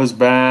 Kevin Love is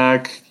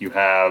back. You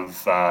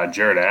have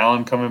Jarrett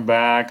Allen coming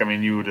back.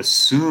 You would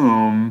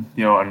assume,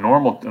 a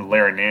normal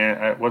Larry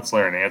Nance. What's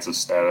Larry Nance's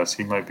status?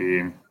 He might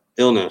be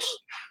illness.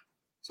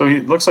 So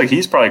he looks like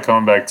he's probably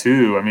coming back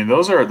too.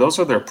 Those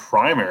are their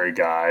primary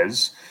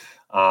guys.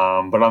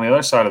 But on the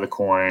other side of the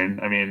coin,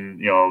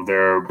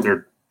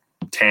 they're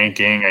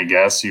tanking, I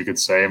guess you could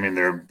say.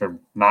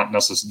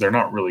 They're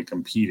not really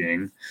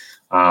competing.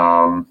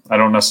 I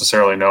don't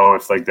necessarily know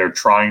if they're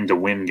trying to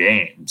win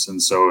games.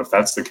 And so if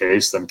that's the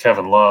case, then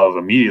Kevin Love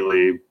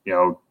immediately,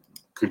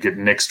 could get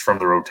nixed from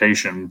the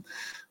rotation.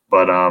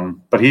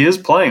 But he is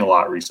playing a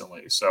lot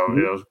recently.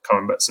 So,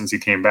 coming back, since he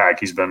came back,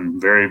 he's been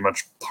very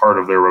much part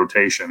of their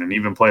rotation and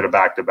even played a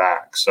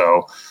back-to-back.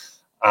 So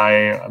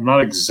I'm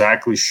not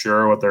exactly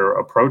sure what their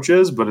approach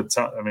is, but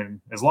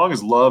as long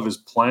as Love is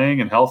playing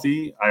and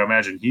healthy, I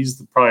imagine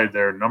he's probably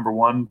their number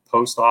 1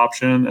 post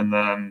option. And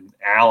then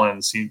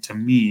Allen seemed to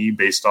me,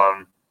 based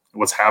on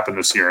what's happened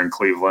this year in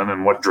Cleveland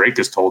and what Drake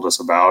has told us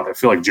about, I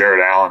feel like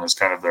Jarrett Allen is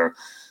kind of their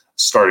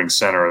starting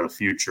center of the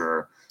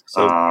future.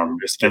 So,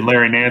 and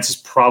Larry Nance is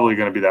probably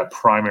going to be that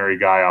primary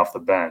guy off the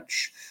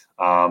bench.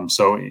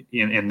 So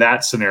in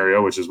that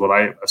scenario, which is what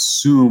I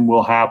assume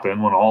will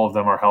happen when all of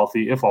them are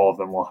healthy, if all of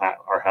them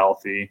are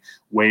healthy,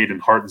 Wade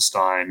and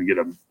Hartenstein get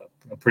a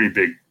pretty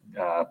big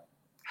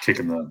kick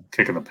in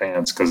the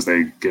pants because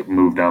they get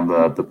moved down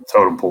the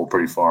totem pole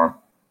pretty far.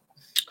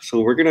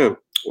 So we're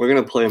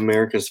gonna play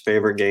America's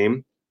favorite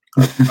game.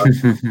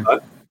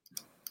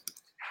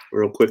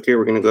 Real quick here,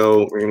 we're gonna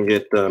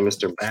get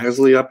Mr.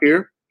 Basley up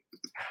here.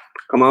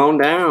 Come on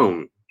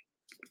down.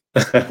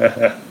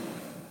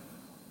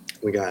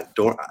 We got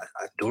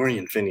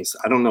Dorian Finney.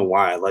 I don't know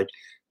why.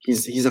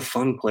 He's a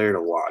fun player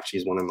to watch.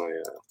 He's one of my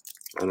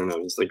I don't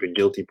know. He's like a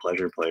guilty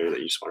pleasure player that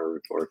you just want to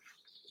root for.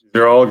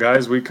 They're all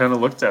guys we kind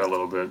of looked at a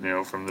little bit,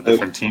 from the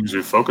different teams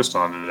we focused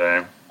on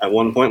today. At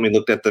one point, we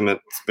looked at them at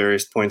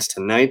various points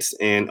tonight,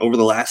 and over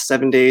the last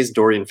 7 days,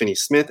 Dorian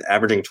Finney-Smith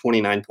averaging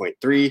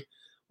 29.3,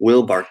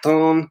 Will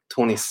Barton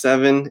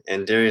 27,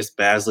 and Darius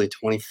Basley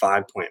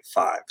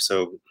 25.5.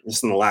 So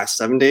just in the last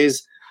 7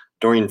 days,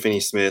 Dorian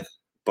Finney-Smith,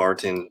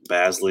 Barton,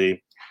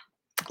 Basley.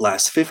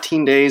 Last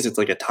 15 days, it's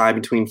like a tie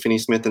between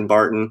Finney-Smith and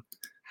Barton.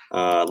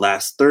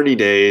 Last 30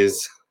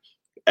 days,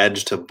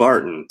 edge to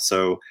Barton.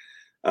 So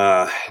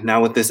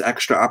now with this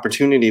extra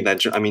opportunity that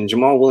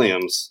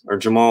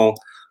Jamal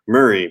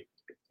Murray,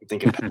 I'm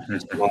thinking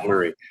Jamal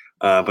Murray.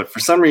 But for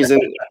some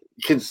reason,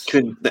 could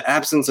the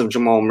absence of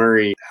Jamal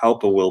Murray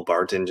help a Will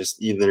Barton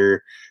just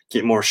either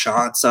get more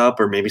shots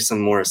up or maybe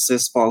some more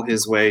assists fall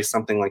his way?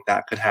 Something like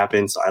that could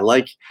happen. So I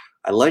like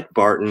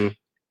Barton.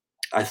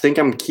 I think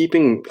I'm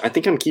keeping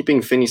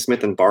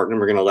Finney-Smith and Barton.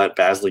 We're going to let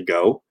Basley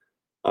go.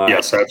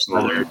 Yes,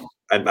 absolutely.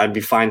 I'd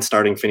be fine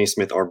starting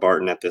Finney-Smith or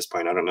Barton at this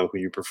point. I don't know who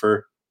you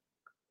prefer.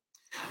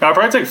 I'll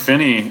probably take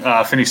Finney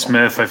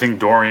Smith. I think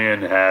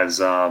Dorian has,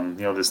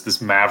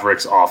 this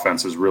Mavericks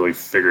offense has really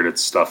figured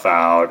its stuff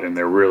out, and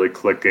they're really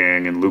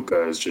clicking. And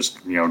Luca is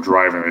just,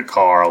 driving the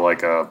car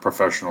like a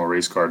professional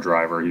race car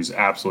driver. He's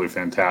absolutely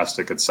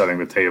fantastic at setting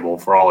the table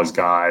for all his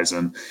guys.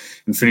 And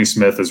Finney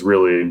Smith is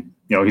really,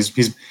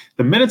 he's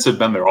the minutes have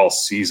been there all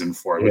season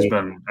for him. He's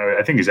been,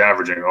 I think he's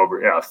averaging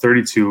over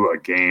 32 a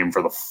game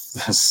for the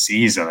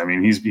season. I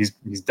mean,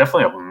 he's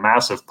definitely a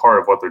massive part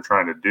of what they're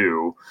trying to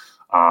do.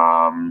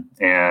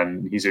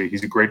 And he's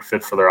a great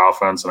fit for their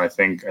offense. And I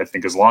think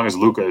as long as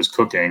Luka is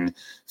cooking,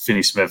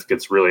 Finney Smith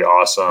gets really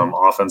awesome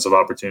offensive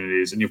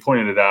opportunities. And you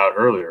pointed it out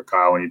earlier,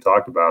 Kyle, when you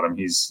talked about him.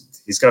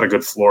 He's got a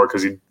good floor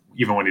because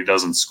even when he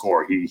doesn't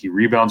score, he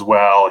rebounds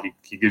well.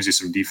 He gives you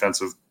some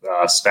defensive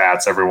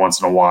stats every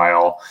once in a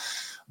while.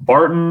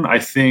 Barton, I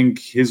think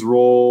his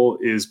role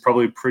is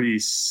probably pretty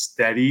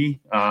steady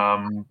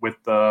with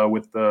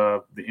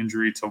the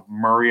injury to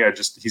Murray.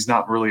 He's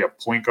not really a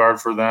point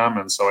guard for them,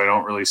 and so I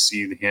don't really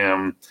see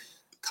him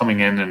coming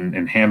in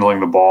and handling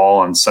the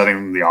ball and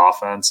setting the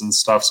offense and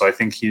stuff. So I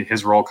think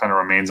his role kind of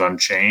remains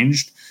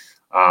unchanged.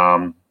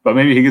 But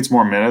maybe he gets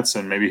more minutes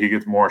and maybe he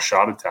gets more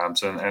shot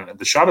attempts. And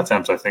the shot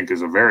attempts, I think,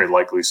 is a very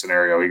likely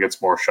scenario. He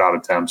gets more shot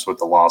attempts with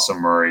the loss of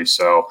Murray.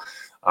 So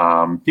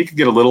he could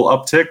get a little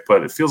uptick,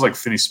 but it feels like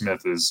Finney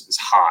Smith is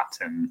hot,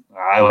 and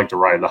I like to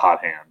ride the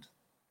hot hand.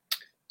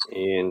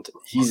 And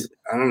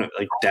I don't know,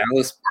 like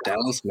Dallas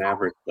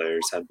Maverick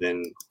players have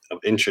been of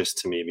interest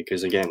to me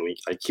because, again,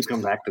 I keep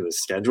coming back to the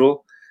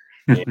schedule.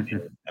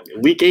 And,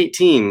 week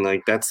 18,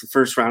 like that's the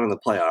first round of the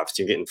playoffs.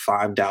 You're getting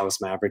 5 Dallas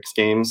Mavericks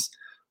games.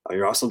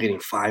 You're also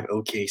getting 5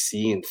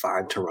 OKC and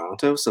 5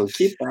 Toronto. So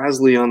keep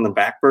Basley on the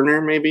back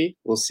burner, maybe.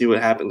 We'll see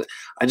what happens.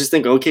 I just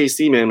think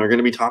OKC, man, we're going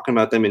to be talking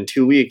about them in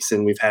 2 weeks,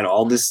 and we've had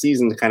all this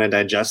season to kind of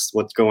digest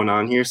what's going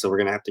on here. So we're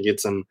going to have to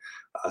get some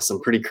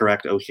pretty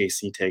correct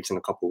OKC takes in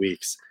a couple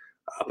weeks.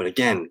 But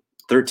again,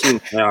 13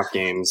 playoff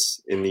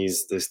games in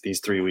these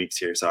 3 weeks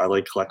here. So I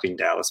like collecting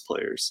Dallas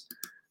players.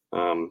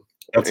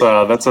 That's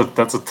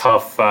a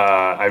tough.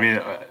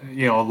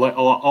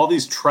 All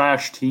these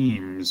trash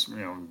teams,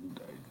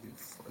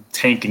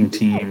 tanking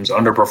teams,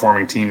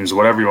 underperforming teams,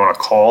 whatever you want to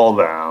call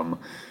them,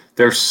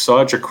 they're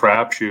such a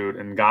crapshoot,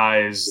 and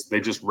guys, they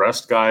just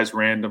rest guys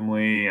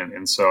randomly,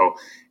 and so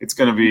it's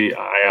going to be.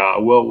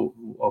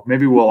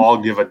 Maybe we'll all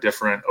give a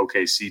different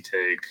OKC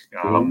take.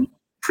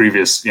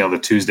 Previous, the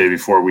Tuesday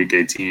before week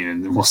 18,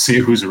 and we'll see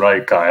who's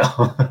right, Kyle.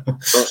 Well,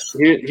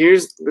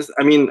 here's this.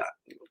 I mean,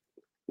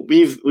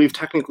 we've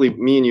technically,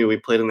 me and you, we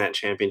played in that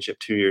championship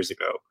 2 years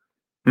ago.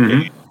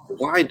 Mm-hmm.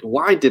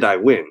 Why did I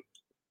win?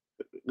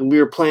 We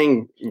were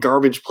playing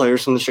garbage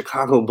players from the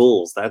Chicago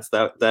Bulls.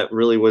 That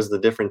really was the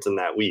difference in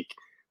that week.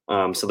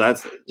 So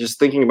that's just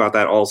thinking about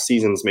that all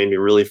seasons made me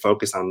really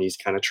focus on these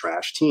kind of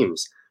trash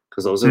teams,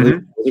 because those are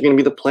going to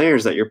be the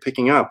players that you're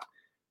picking up,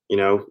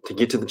 to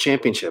get to the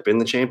championship in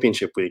the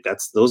championship week.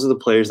 Those are the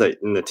players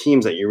and the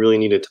teams that you really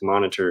needed to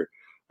monitor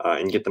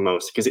and get the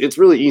most, because it's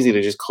really easy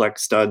to just collect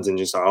studs and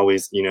just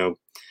always,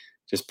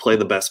 just play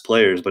the best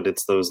players. But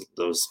it's those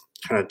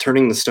kind of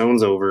turning the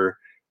stones over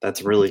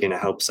that's really going to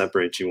help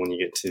separate you when you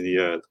get to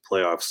the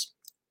playoffs.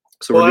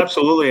 So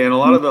absolutely, and a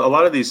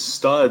lot of these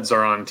studs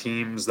are on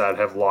teams that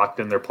have locked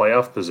in their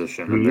playoff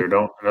position, and they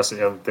don't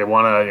necessarily. They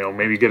want to,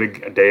 maybe get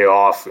a day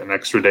off, an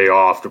extra day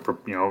off to,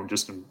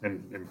 just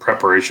in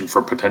preparation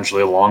for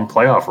potentially a long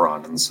playoff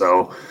run. And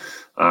so,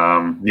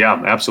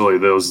 absolutely,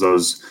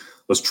 those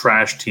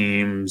trash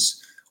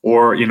teams,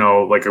 or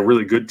like a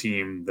really good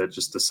team that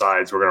just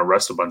decides we're going to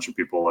rest a bunch of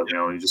people.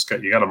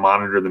 You got to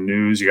monitor the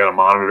news, you got to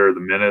monitor the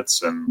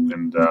minutes,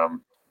 and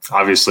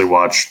obviously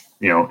watch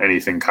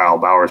anything Kyle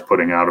Bauer's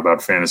putting out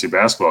about fantasy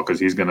basketball, because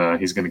he's gonna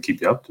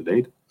keep you up to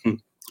date.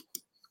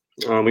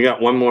 We got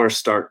one more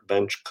start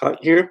bench cut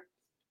here.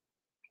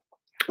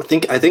 I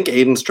think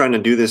Aiden's trying to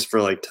do this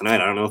for like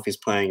tonight. I don't know if he's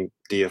playing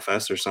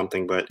DFS or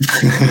something, but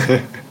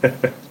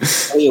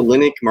Kelly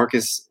Olynyk,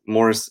 Marcus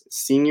Morris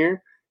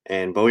Sr.,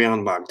 and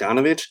Bojan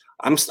Bogdanovic.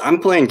 I'm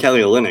playing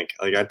Kelly Olynyk.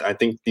 Like I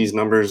think these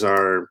numbers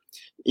are,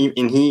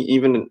 and he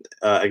even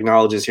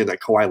acknowledges here that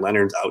Kawhi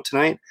Leonard's out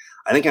tonight.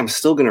 I think I'm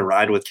still going to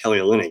ride with Kelly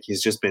Olynyk.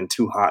 He's just been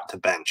too hot to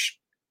bench.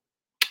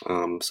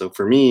 So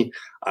for me,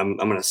 I'm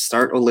going to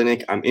start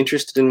Olynyk. I'm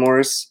interested in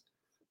Morris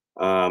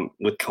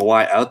with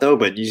Kawhi out though,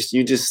 but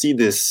you just see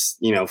this,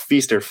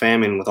 feast or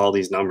famine with all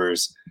these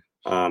numbers.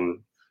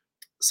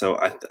 So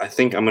I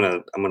think I'm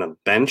gonna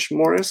bench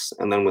Morris,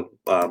 and then with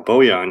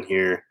Bojan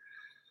here,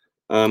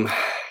 kind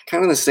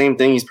of the same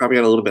thing. He's probably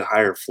got a little bit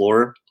higher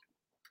floor.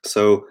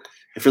 So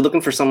if you're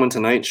looking for someone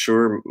tonight,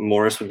 sure,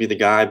 Morris would be the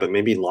guy, but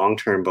maybe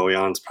long-term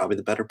Bojan's probably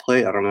the better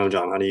play. I don't know,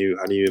 John. How do you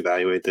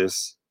evaluate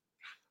this?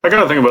 I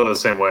kind of think about it the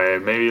same way.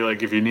 Maybe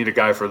like if you need a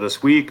guy for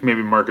this week,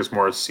 maybe Marcus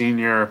Morris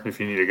Sr. If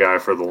you need a guy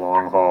for the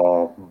long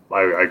haul,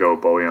 I go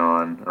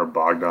Bojan or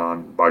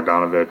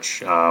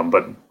Bogdanovic.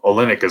 But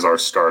Olynyk is our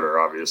starter,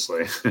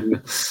 obviously.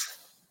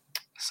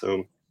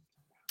 So,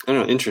 I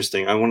don't know,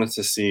 interesting. I wanted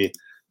to see,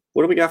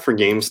 what do we got for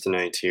games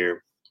tonight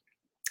here?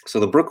 So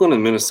the Brooklyn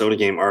and Minnesota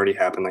game already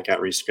happened. That got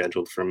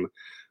rescheduled from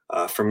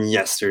from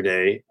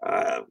yesterday.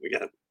 We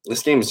got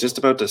this game is just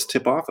about to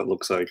tip off. It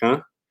looks like,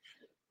 huh?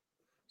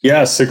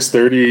 Yeah,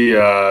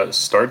 6:30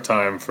 start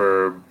time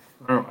for.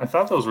 I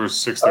thought those were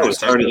 6:30 Oh, it's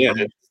start already time.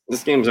 yeah.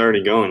 This game's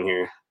already going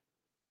here.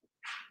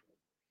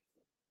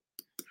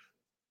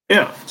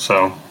 Yeah,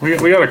 so we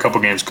got a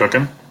couple games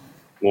cooking.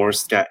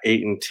 Morris got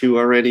 8-2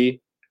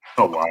 already.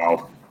 Oh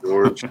wow.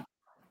 George.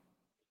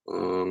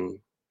 Um,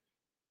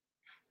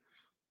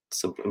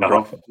 so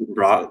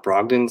Oh,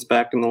 Brogdon's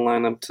back in the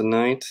lineup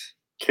tonight.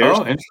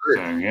 oh,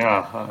 interesting.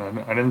 Yeah,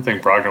 I didn't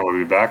think Brogdon would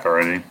be back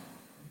already.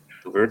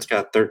 The Birds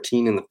got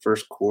 13 in the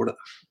first quarter.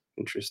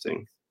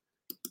 Interesting.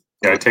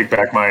 Yeah, I take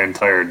back my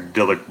entire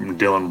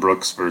Dylan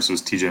Brooks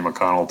versus TJ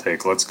McConnell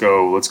take. Let's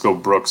go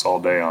Brooks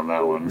all day on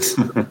that one.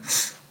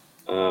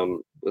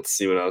 Let's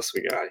see what else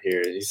we got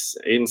here. He's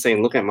Aiden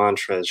saying, "Look at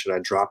Montrez. Should I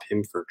drop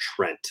him for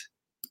Trent?"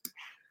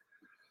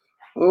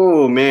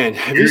 Oh man,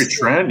 Gary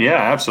Trent, yeah,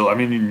 absolutely. I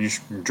mean, you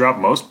should drop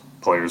most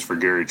players for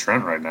Gary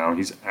Trent right now.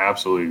 He's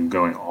absolutely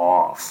going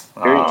off.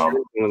 Gary Trent,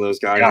 one of those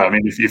guys. Yeah, I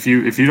mean, if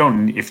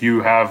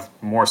you have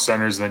more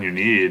centers than you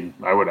need,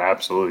 I would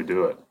absolutely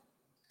do it.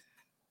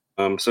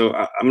 So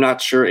I'm not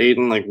sure,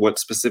 Aiden, like what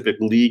specific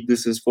league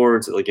this is for.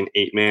 Is it like an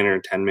 8-man or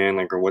a 10-man,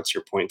 like, or what's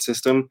your point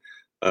system?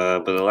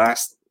 But the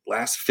last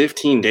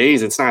 15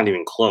 days, it's not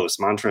even close.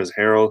 Montrezl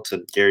Harrell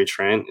to Gary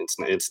Trent,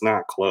 it's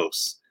not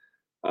close.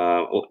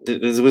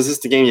 Was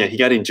this the game? Yeah, he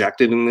got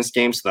ejected in this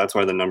game, so that's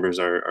why the numbers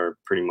are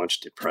pretty much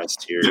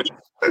depressed here.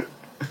 But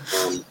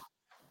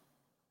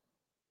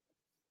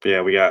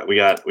yeah,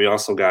 we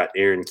also got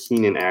Aaron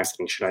Keenan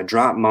asking, should I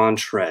drop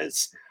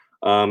Montrez?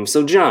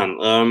 So John,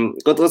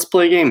 let's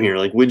play a game here.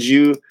 Like, would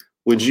you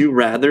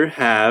rather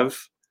have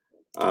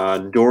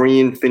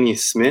Dorian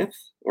Finney-Smith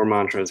or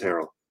Montrezl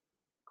Harrell?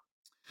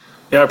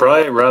 Yeah, I'd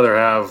probably rather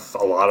have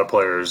a lot of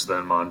players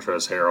than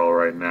Montrezl Harrell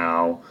right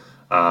now.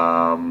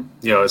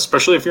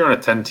 Especially if you're in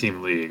a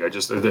 10-team league,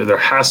 there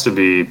has to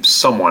be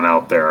someone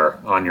out there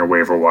on your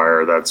waiver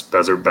wire that's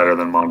better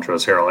than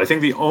Montrezl Harrell. I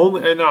think the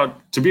only, and now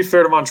to be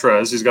fair to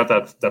Montrez, he's got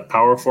that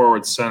power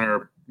forward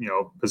center,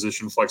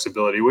 position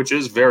flexibility, which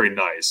is very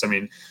nice. I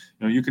mean,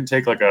 you can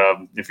take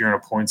if you're in a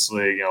points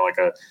league, like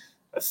a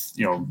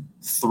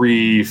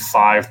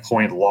 3-5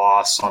 point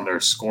loss on their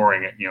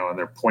scoring, and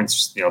their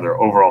points,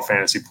 their overall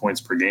fantasy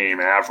points per game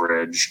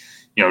average,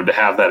 to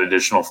have that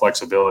additional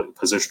flexibility,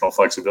 positional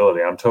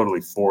flexibility. I'm totally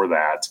for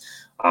that.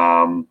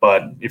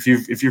 But if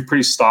you're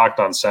pretty stocked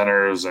on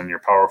centers and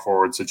your power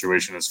forward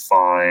situation is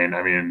fine,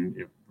 I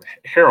mean,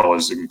 Harrell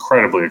is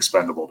incredibly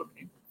expendable to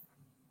me.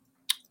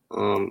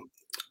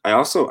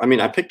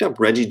 I picked up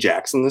Reggie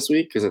Jackson this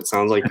week because it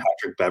sounds like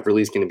Patrick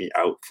Beverley's going to be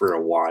out for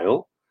a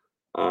while.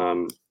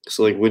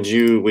 So like, would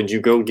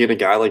you go get a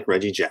guy like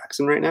Reggie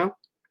Jackson right now?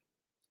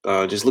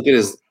 Just look at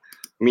his,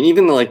 I mean,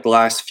 even the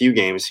last few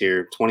games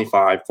here,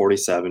 25,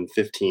 47,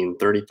 15,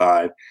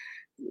 35,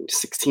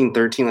 16,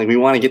 13, like we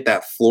want to get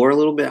that floor a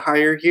little bit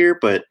higher here.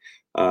 But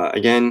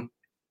again,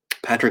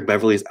 Patrick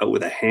Beverley's out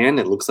with a hand,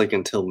 it looks like,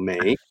 until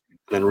May.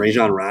 Then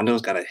Rajon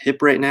Rondo's got a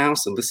hip right now.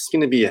 So this is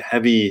going to be a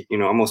heavy,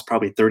 almost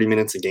probably 30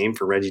 minutes a game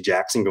for Reggie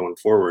Jackson going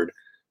forward.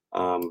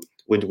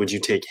 Would you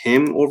take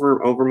him over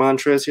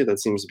Montrez here?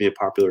 That seems to be a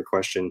popular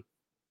question.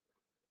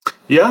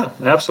 Yeah,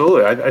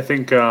 absolutely. I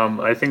think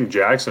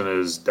Jackson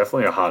is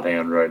definitely a hot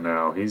hand right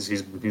now. He's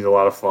a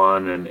lot of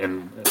fun,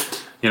 and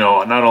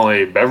not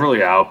only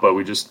Beverly out, but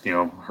we just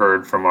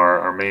heard from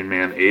our main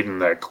man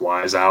Aiden that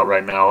Kawhi's out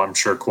right now. I'm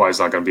sure Kawhi's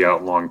not going to be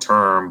out long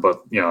term,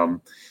 but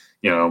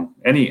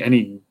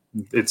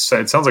it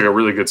sounds like a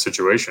really good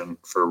situation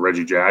for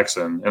Reggie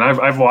Jackson. And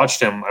I've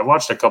watched him. I've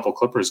watched a couple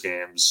Clippers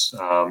games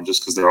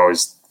just because they're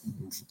always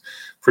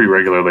pretty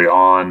regularly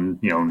on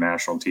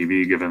national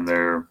TV, given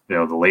their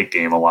the late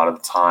game a lot of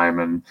the time,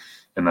 and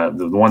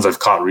the ones I've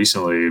caught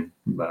recently,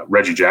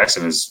 Reggie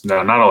Jackson is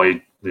not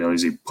only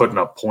is he putting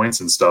up points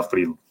and stuff, but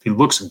he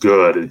looks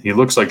good. He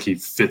looks like he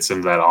fits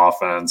into that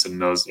offense and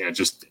knows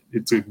just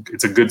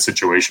it's a good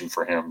situation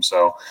for him.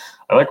 So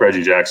I like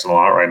Reggie Jackson a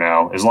lot right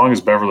now. As long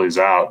as Beverly's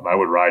out, I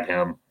would ride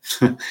him.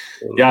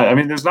 Yeah, I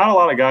mean, there's not a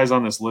lot of guys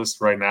on this list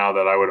right now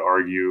that I would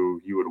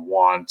argue you would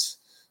want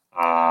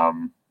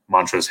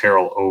Montrezl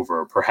Harrell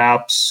over,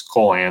 perhaps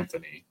Cole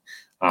Anthony,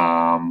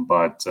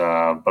 but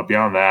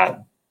beyond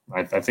that,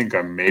 I think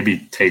I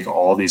maybe take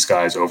all these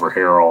guys over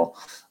Harrell.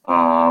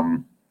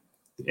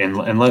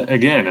 And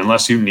again,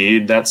 unless you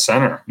need that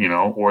center,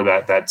 or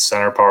that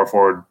center power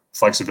forward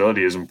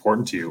flexibility is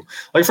important to you.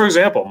 Like, for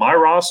example, my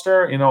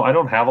roster, I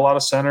don't have a lot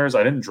of centers.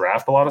 I didn't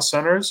draft a lot of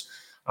centers.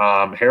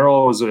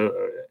 Harrell was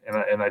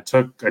and I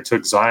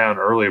took Zion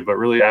early, but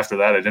really after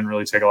that, I didn't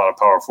really take a lot of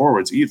power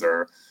forwards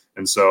either.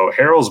 And so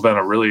Harrell's been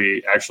a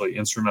really actually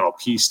instrumental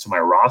piece to my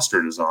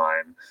roster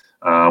design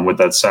with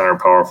that center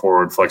power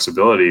forward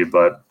flexibility.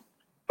 But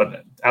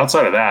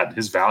outside of that,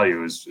 his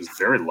value is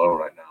very low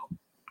right now.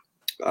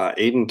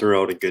 Aiden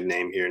threw out a good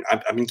name here, and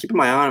I've been keeping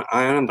my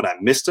eye on him, but I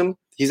missed him.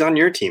 He's on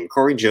your team,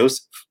 Corey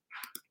Joseph.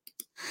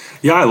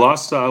 Yeah, I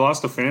lost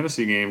a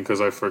fantasy game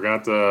because I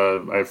forgot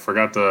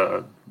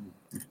to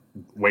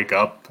wake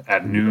up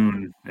at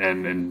noon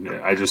and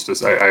I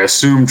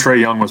assumed Trae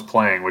Young was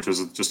playing, which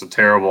was just a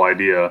terrible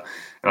idea.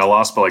 And I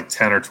lost by like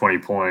 10 or 20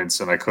 points,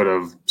 and I could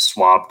have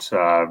swapped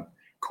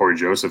Corey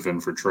Joseph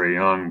in for Trae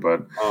Young,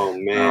 but Oh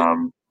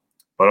man.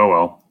 oh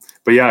well.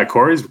 But yeah,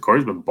 Corey's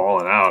been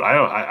balling out.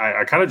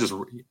 I kind of just,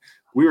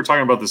 we were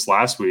talking about this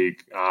last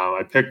week.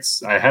 I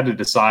had to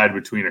decide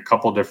between a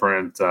couple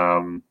different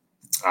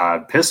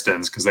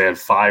Pistons because they had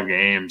 5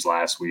 games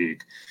last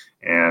week.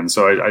 And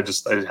so I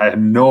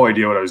had no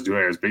idea what I was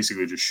doing. I was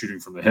basically just shooting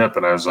from the hip.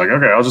 And I was like,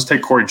 okay, I'll just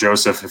take Corey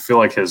Joseph. I feel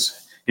like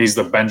he's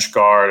the bench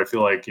guard. I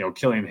feel like,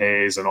 Killian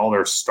Hayes and all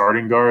their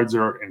starting guards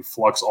are in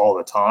flux all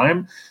the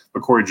time.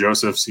 But Corey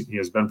Joseph, he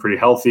has been pretty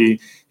healthy.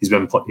 He's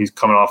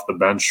coming off the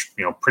bench,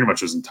 pretty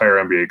much his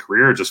entire NBA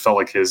career. It just felt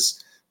like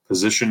his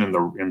position in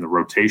the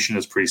rotation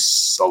is pretty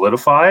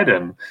solidified,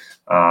 and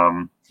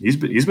he's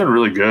been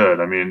really good.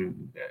 I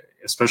mean,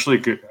 especially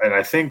good, and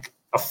I think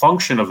a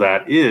function of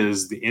that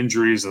is the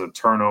injuries and the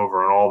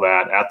turnover and all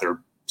that at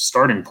their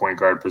starting point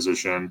guard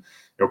position.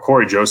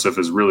 Corey Joseph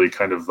is really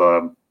kind of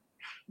the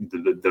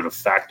de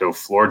facto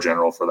floor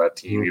general for that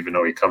team, even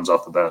though he comes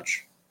off the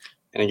bench.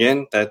 And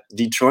again, that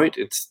Detroit,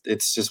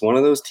 it's just one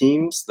of those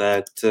teams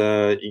that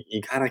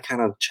you gotta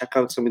kind of check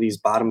out some of these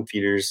bottom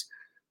feeders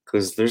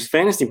because there's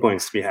fantasy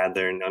points to be had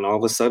there, and all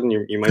of a sudden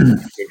you might be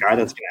a guy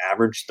that's going to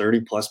average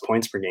 30+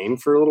 points per game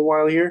for a little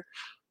while here.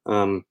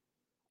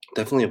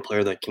 Definitely a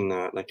player that can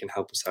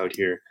help us out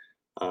here.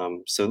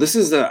 So this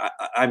is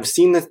I've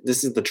seen that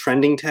this is the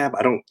trending tab.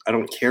 I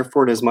don't care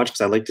for it as much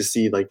because I like to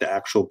see like the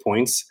actual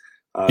points.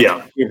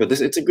 Yeah, but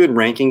it's a good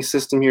ranking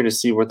system here to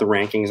see what the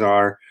rankings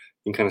are.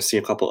 You can kind of see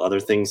a couple other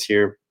things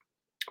here,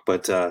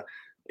 but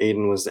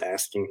Aiden was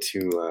asking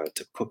to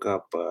hook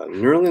up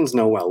Nerlens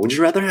Noel. Would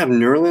you rather have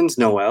Nerlens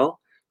Noel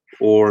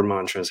or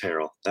Montrezl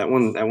Harrell? That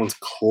one's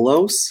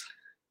close,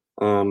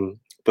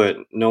 but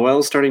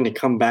Noel's starting to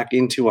come back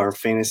into our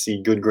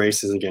fantasy good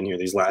graces again here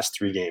these last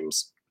 3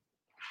 games.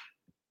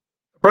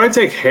 Probably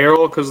take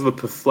Harrell because of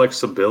the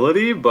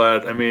flexibility,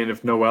 but I mean,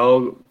 if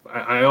Noel,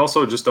 I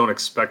also just don't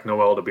expect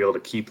Noel to be able to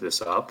keep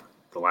this up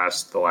the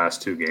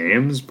last 2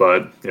 games.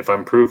 But if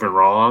I'm proven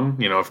wrong,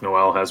 if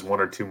Noel has 1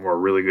 or 2 more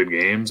really good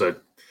games, I'd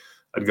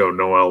go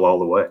Noel all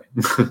the way.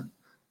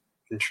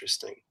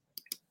 Interesting.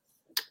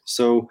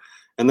 So,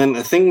 and then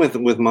the thing with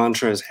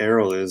Montrezl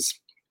Harrell is,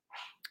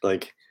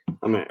 like,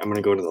 I'm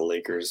gonna go to the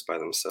Lakers by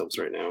themselves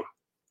right now.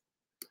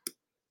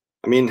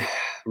 I mean,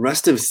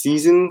 rest of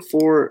season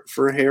for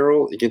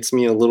Harrell, it gets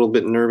me a little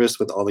bit nervous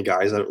with all the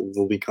guys that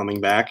will be coming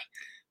back.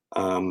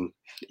 You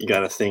got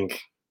to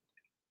think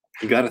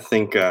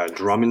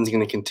Drummond's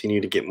going to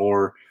continue to get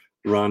more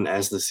run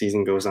as the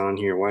season goes on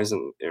here. Why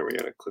isn't there? We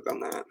got to click on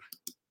that.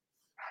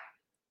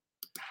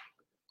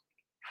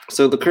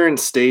 So the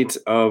current state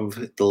of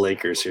the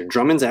Lakers here.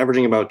 Drummond's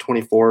averaging about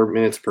 24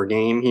 minutes per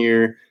game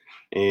here,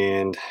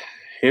 and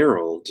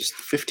Harrell just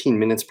 15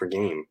 minutes per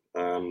game.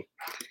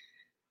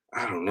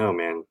 I don't know,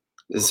 man.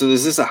 So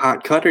is this a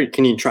hot cut, or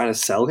can you try to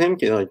sell him?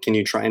 Can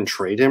you try and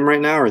trade him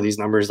right now? Or are these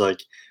numbers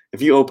like,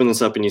 if you open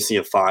this up and you see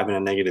a 5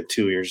 and a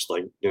 -2, you're just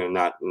like,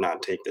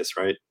 not take this,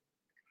 right?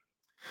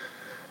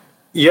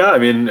 Yeah, I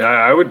mean,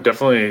 I would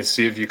definitely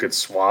see if you could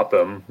swap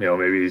him.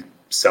 Maybe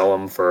sell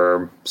him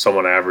for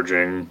someone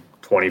averaging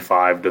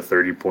 25 to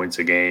 30 points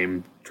a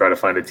game. Try to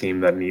find a team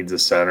that needs a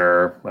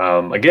center.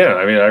 Again,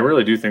 I mean, I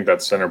really do think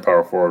that center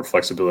power forward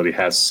flexibility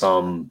has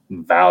some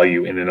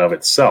value in and of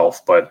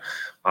itself. But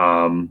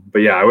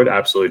yeah, I would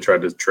absolutely try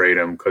to trade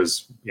him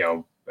because,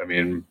 I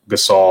mean,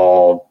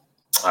 Gasol,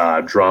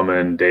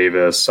 Drummond,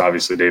 Davis.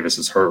 Obviously, Davis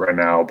is hurt right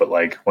now, but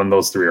like when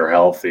those 3 are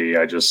healthy,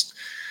 it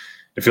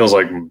feels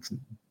like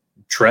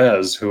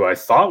Trez, who I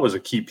thought was a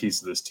key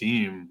piece of this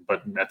team,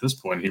 but at this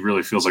point, he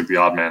really feels like the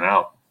odd man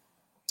out.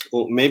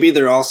 Well, maybe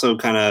they're also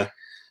kind of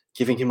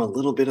giving him a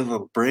little bit of a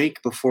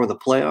break before the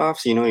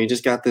playoffs. You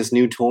just got this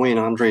new toy in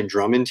Andre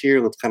Drummond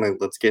here.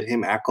 Let's get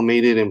him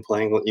acclimated and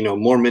playing,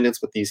 more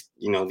minutes with these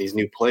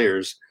new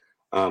players.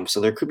 So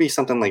there could be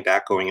something like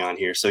that going on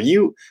here. So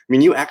you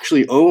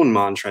actually own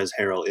Montrezl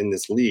Harrell in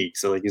this league.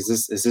 So like,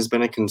 has this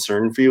been a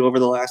concern for you over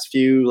the last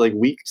few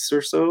weeks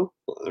or so,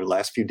 or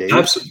last few days?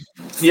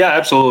 Yeah,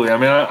 absolutely. I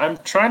mean, I'm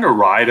trying to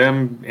ride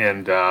him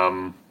and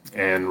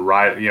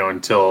ride,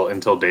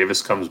 until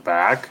Davis comes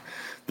back.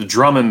 The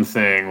Drummond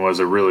thing was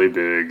a really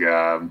big,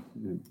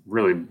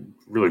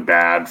 really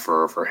bad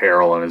for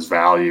Harrell and his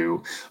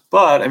value.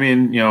 But I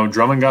mean,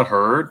 Drummond got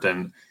hurt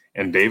and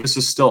Davis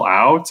is still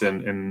out,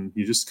 and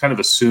you just kind of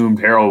assumed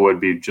Harrell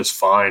would be just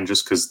fine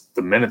just because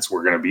the minutes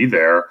were going to be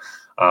there.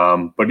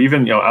 But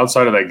even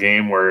outside of that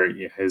game where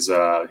his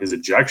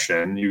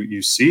ejection,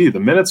 you see the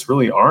minutes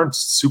really aren't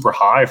super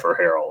high for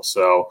Harrell.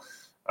 So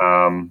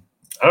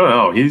I don't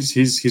know.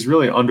 He's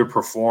really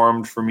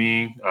underperformed for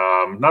me.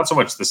 Not so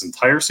much this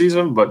entire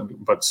season,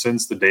 but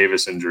since the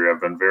Davis injury, I've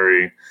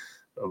been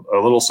a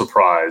little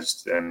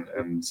surprised, and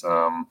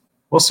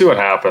we'll see what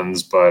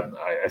happens. But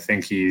I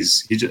think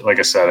he's like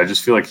I said, I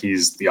just feel like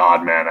he's the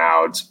odd man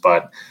out.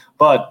 But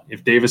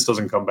if Davis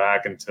doesn't come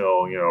back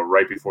until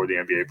right before the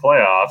NBA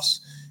playoffs,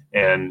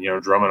 And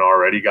Drummond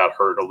already got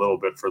hurt a little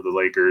bit for the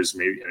Lakers.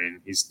 Maybe, I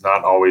mean, he's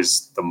not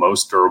always the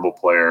most durable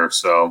player,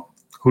 so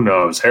who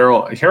knows?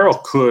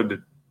 Harrell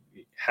could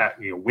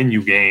win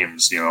you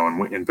games,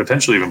 and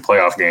potentially even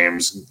playoff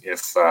games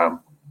if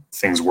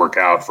things work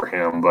out for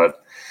him.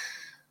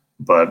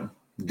 But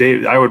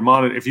Dave, I would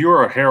monitor. If you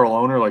are a Harrell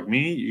owner like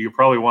me, you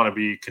probably want to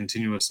be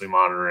continuously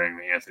monitoring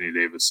the Anthony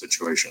Davis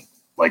situation,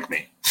 like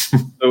me.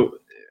 So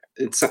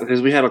it's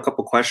because we had a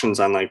couple questions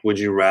on like, would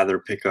you rather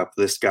pick up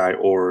this guy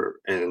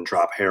and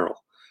drop Harrell?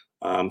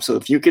 So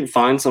if you could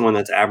find someone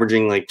that's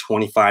averaging like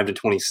 25 to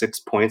 26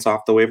 points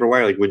off the waiver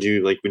wire, would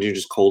you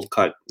just cold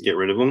cut, get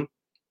rid of him?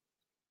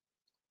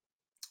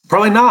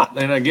 Probably not.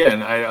 And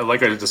again,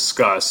 like I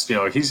discussed,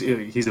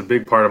 he's a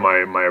big part of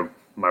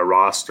my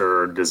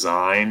roster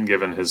design,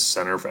 given his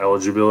center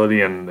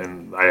eligibility,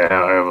 and I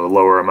have a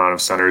lower amount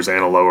of centers and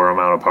a lower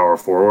amount of power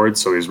forwards,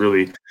 so he's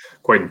really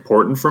quite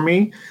important for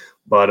me.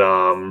 But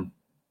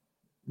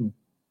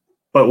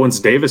once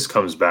Davis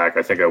comes back,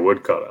 I think I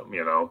would cut him.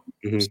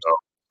 Mm-hmm. So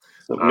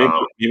So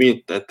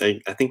maybe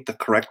I think the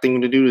correct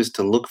thing to do is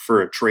to look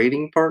for a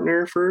trading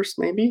partner first.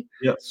 Maybe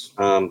yes,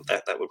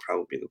 that would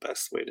probably be the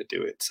best way to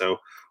do it. So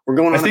we're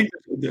going. I think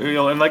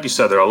and like you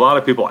said, there are a lot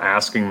of people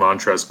asking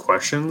Montrez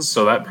questions,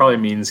 so that probably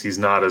means he's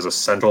not as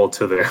essential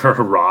to their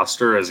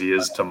roster as he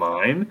is to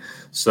mine.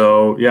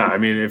 So yeah, I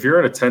mean, if you're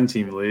in a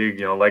 10-team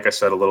league, like I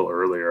said a little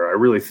earlier, I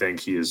really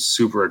think he is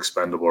super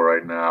expendable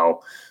right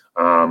now.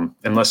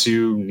 Unless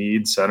you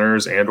need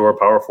centers and or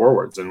power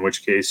forwards, in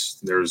which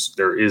case there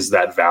is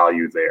that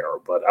value there.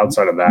 But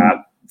outside of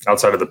that,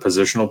 outside of the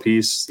positional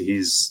piece,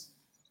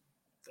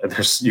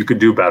 you could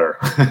do better.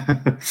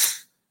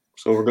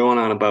 So we're going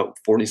on about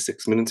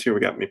 46 minutes here. We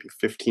got maybe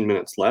 15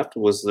 minutes left.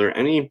 Was there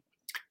any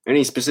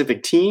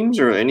specific teams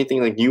or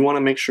anything like you want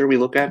to make sure we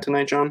look at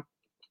tonight, John?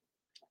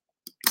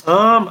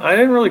 I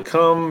didn't really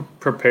come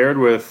prepared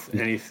with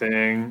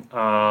anything,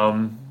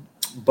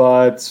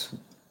 but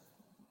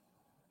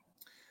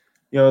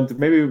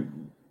maybe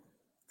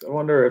I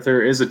wonder if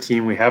there is a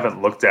team we haven't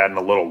looked at in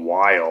a little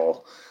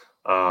while.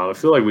 I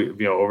feel like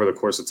we, over the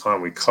course of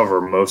time, we cover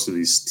most of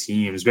these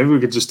teams. Maybe we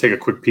could just take a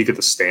quick peek at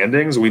the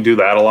standings. We do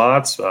that a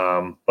lot.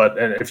 But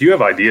if you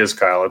have ideas,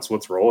 Kyle,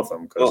 let's roll with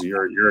them because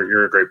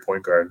you're a great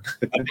point guard.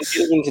 I've been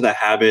getting into the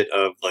habit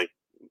of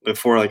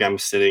before I'm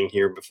sitting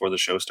here before the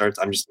show starts,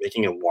 I'm just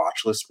making a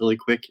watch list really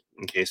quick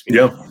in case we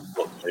know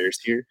what players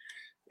here.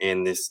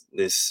 And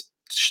the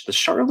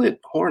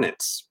Charlotte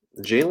Hornets,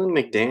 Jalen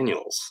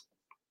McDaniels,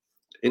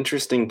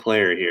 interesting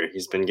player here.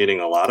 He's been getting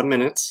a lot of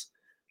minutes.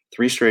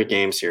 3 straight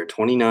games here,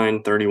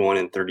 29, 31,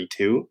 and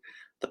 32.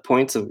 The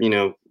points of,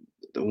 the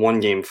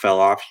one game fell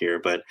off here,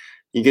 but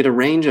you get a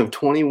range of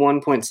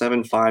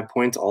 21.75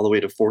 points all the way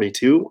to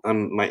 42.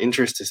 My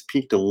interest has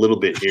peaked a little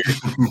bit here.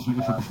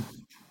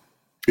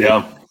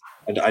 Yeah.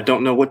 I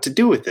don't know what to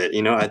do with it.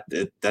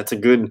 That's a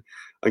good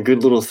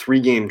little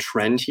 3-game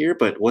trend here,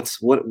 but let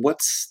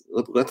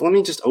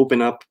me just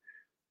open up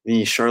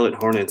the Charlotte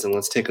Hornets and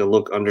let's take a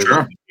look under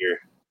them here.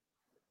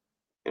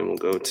 And we'll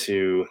go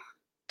to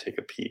take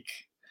a peek.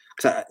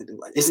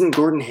 Isn't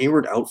Gordon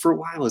Hayward out for a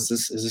while? Is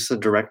this a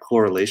direct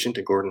correlation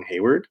to Gordon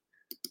Hayward?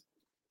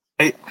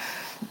 I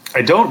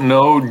don't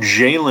know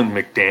Jalen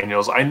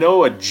McDaniels. I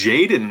know a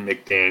Jaden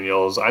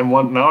McDaniels. I'm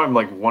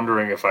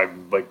wondering if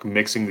I'm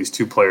mixing these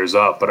two players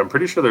up, but I'm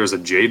pretty sure there's a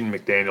Jaden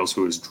McDaniels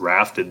who was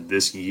drafted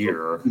this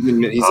year.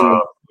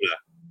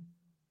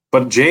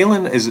 But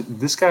Jalen is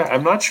this guy.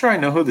 I'm not sure I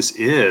know who this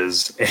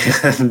is,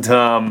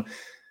 and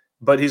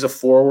but he's a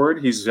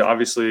forward. He's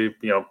obviously,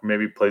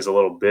 maybe plays a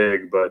little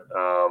big, but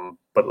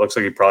it looks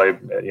like he probably,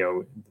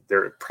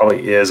 there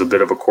probably is a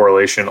bit of a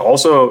correlation.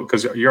 Also,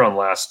 because you're on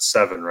last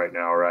 7 right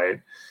now, right?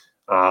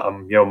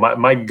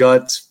 My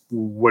gut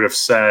would have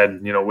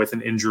said, with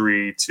an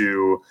injury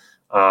to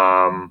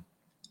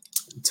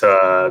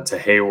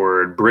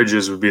Hayward,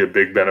 Bridges would be a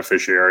big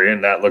beneficiary,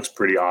 and that looks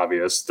pretty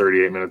obvious.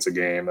 38 minutes a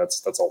game,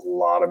 that's a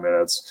lot of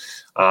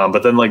minutes.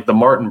 But then the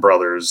Martin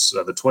brothers,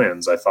 the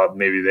twins, I thought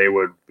maybe they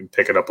would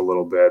pick it up a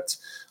little bit.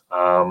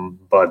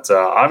 But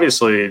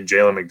obviously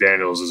Jalen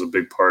McDaniels is a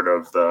big part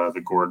of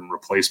the Gordon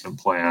replacement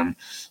plan,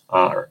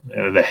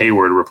 the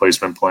Hayward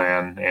replacement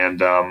plan,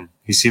 and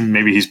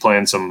he's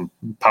playing some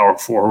power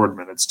forward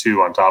minutes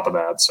too on top of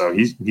that. So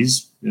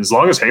he's as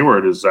long as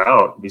Hayward is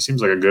out, he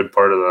seems like a good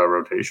part of the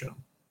rotation.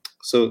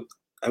 So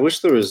I wish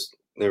there's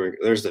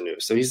the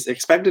news. So he's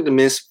expected to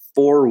miss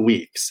 4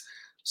 weeks.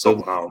 So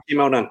he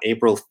came out on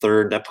April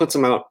 3rd. That puts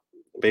him out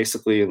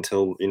basically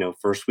until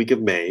first week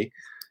of May.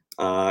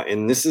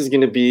 And this is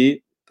going to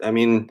be,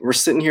 we're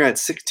sitting here at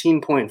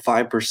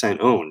 16.5%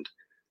 owned.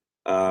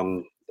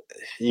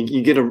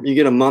 You get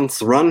a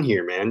month's run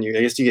here, man.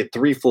 I guess you get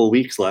 3 full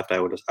weeks left. I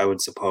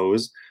would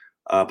suppose,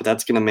 but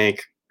that's going to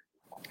make.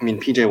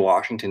 PJ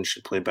Washington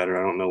should play better.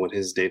 I don't know what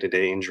his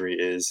day-to-day injury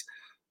is,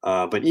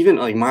 but even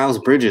Miles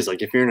Bridges,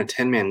 if you're in a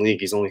 10-man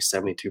league, he's only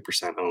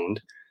 72% owned.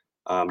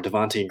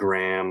 Devontae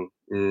Graham,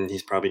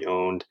 he's probably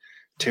owned.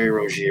 Terry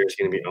Rozier is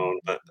going to be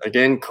owned, but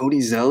again,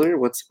 Cody Zeller,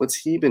 what's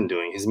he been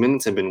doing? His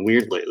minutes have been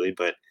weird lately,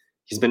 but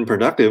he's been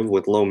productive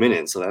with low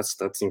minutes, so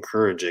that's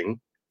encouraging.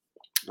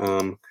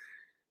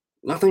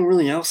 Nothing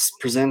really else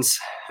presents.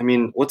 I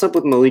mean, what's up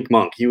with Malik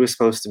Monk? He was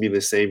supposed to be the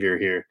savior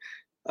here.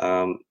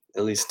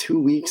 At least 2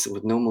 weeks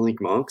with no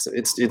Malik Monk. So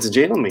it's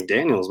Jalen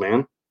McDaniels,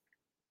 man.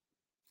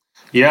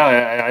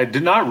 Yeah, I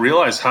did not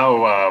realize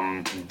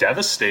how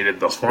devastated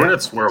the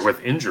Hornets were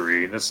with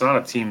injury. That's not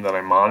a team that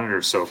I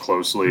monitor so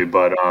closely,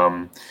 but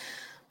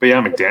yeah,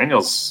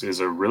 McDaniels is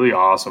a really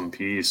awesome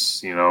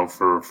piece,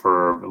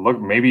 for look,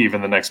 maybe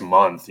even the next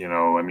month,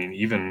 I mean,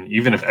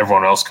 even if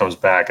everyone else comes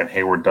back and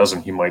Hayward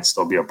doesn't, he might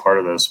still be a part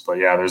of this. But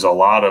yeah, there's a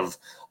lot of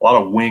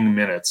wing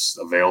minutes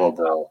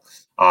available.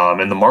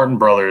 And the Martin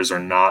brothers are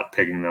not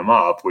picking them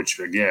up, which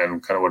again,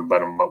 kind of would have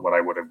been what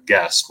I would have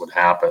guessed would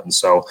happen.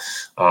 So,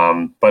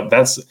 but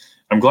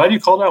I'm glad you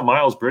called out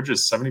Miles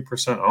Bridges,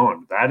 70%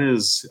 owned. That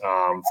is,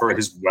 for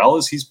as well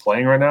as he's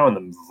playing right now and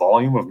the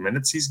volume of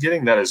minutes he's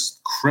getting, that is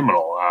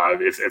criminal.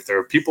 If there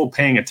are people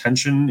paying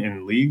attention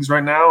in leagues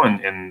right now,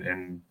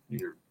 and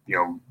you're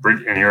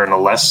in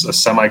a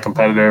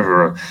semi-competitive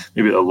or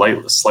maybe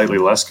slightly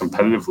less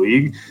competitive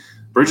league,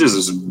 Bridges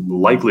is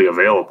likely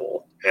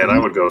available, and I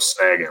would go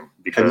snag him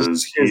because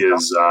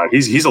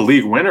he's a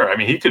league winner. I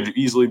mean, he could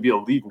easily be a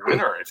league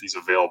winner if he's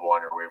available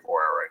on your waiver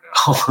wire right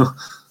now.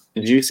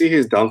 Did you see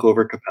his dunk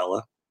over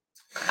Capella?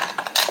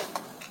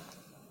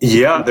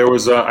 Yeah, there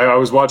was. I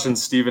was watching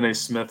Stephen A.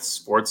 Smith's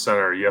Sports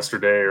Center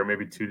yesterday, or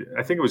maybe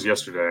I think it was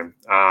yesterday,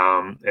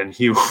 and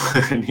he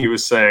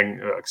was saying,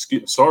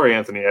 "Sorry,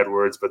 Anthony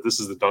Edwards, but this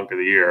is the dunk of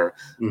the year."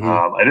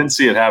 Mm-hmm. I didn't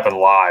see it happen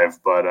live,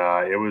 but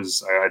it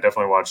was. I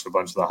definitely watched a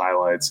bunch of the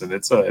highlights, and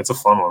it's a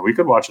fun one. We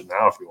could watch it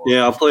now if you want.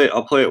 Yeah,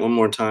 I'll play it one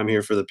more time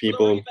here for the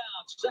people.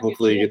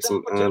 Hopefully, get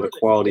some. The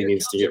quality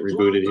needs to get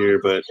rebooted here,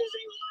 but.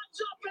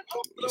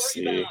 Let's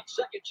see.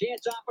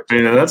 I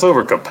mean, that's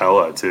over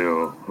Capella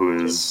too,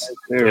 who is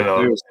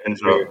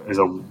is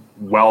a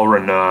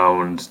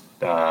well-renowned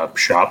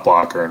shot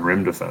blocker and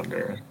rim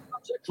defender.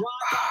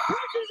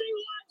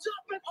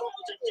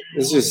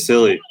 This is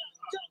silly.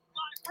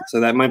 So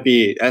that might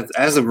be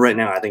as of right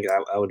now. I think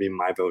that would be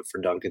my vote for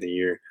dunk of the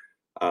year.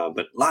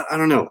 But I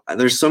don't know.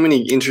 There's so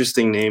many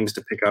interesting names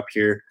to pick up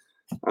here.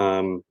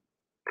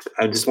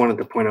 I just wanted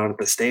to point out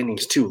the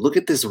standings too. Look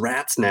at this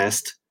rat's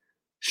nest.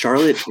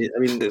 Charlotte, I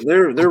mean,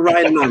 they're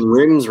riding on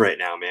rims right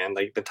now, man.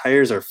 Like the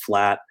tires are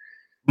flat.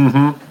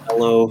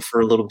 Hello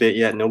for a little bit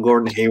yet. No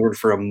Gordon Hayward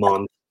for a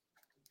month.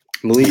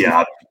 Malik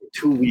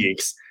 2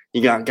 weeks.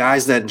 You got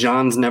guys that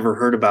John's never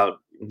heard about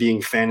being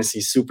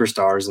fantasy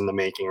superstars in the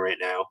making right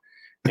now.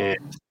 And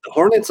the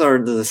Hornets are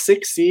the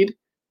 6th seed.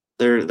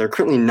 They're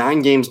currently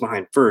 9 games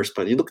behind first,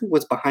 but you look at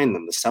what's behind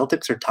them. The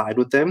Celtics are tied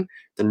with them.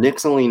 The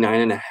Knicks only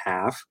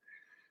 9.5.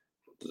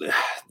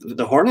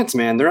 The Hornets,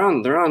 man, they're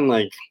on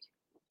like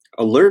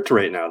alert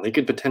right now. They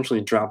could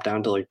potentially drop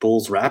down to like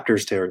Bulls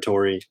Raptors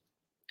territory,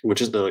 which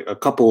is a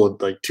couple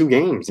of like 2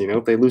 games.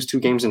 If they lose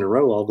 2 games in a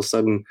row, all of a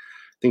sudden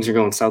things are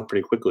going south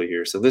pretty quickly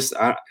here. So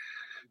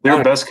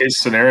their best case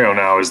scenario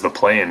now is the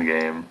play-in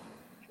game.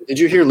 Did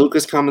you hear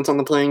Luka's comments on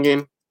the play-in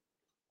game?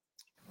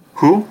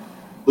 Who?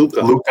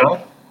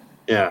 Luka.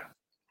 Yeah.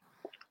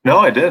 No,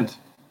 I didn't.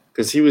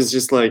 Because he was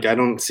just like, I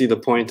don't see the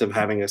point of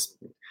having us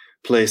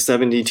play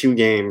 72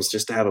 games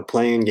just to have a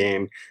play-in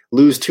game,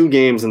 lose 2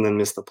 games, and then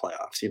miss the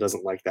playoffs. He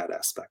doesn't like that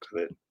aspect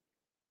of it.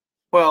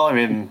 Well, I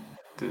mean,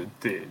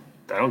 I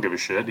don't give a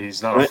shit.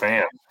 He's not a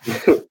fan.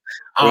 Right.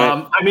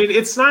 I mean,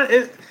 it's not.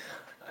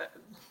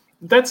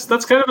 That's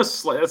kind of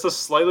that's a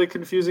slightly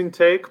confusing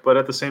take, but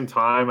at the same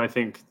time, I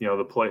think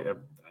the play.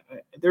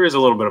 There is a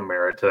little bit of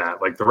merit to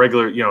that. Like the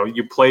regular,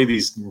 you play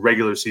these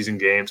regular season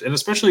games, and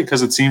especially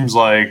because it seems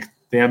like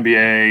the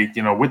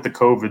NBA, with the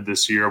COVID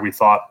this year, we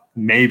thought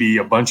maybe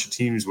a bunch of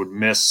teams would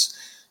miss,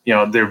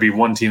 there'd be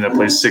one team that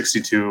plays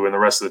 62 and the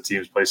rest of the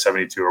teams play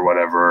 72 or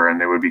whatever, and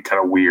it would be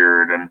kind of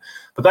weird.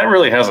 But that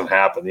really hasn't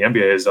happened. The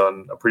NBA has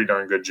done a pretty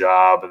darn good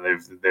job, and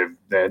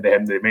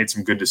they've made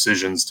some good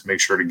decisions to make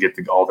sure to get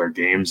all their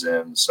games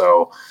in.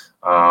 So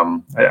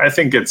I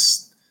think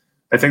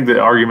the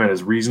argument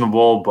is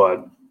reasonable,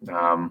 but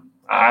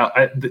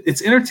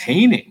it's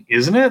entertaining,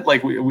 isn't it?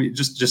 Like we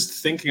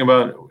just thinking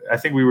about. I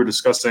think we were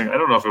discussing. I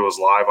don't know if it was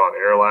live on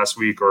air last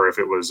week or if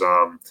it was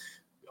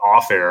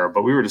off air,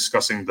 but we were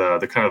discussing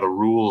the kind of the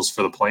rules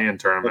for the play-in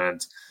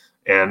tournament,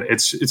 and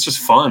it's just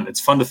fun. It's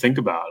fun to think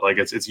about. Like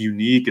it's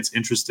unique. It's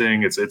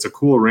interesting. It's a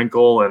cool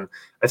wrinkle, and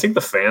I think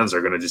the fans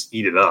are going to just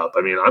eat it up.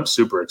 I mean, I'm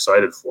super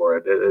excited for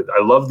it.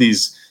 I love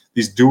these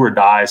do or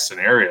die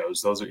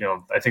scenarios. Those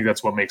are, I think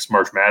that's what makes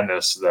March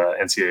Madness, the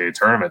NCAA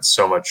tournament,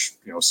 so much,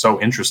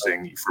 so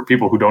interesting for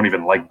people who don't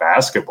even like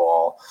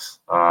basketball.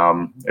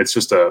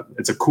 It's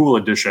a cool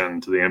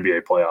addition to the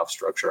NBA playoff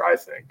structure, I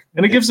think.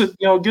 And it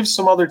gives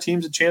some other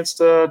teams a chance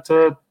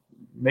to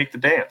make the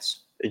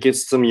dance. It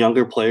gets some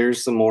younger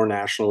players some more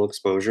national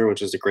exposure,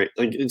 which is a great,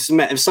 like,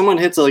 if someone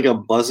hits like a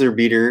buzzer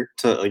beater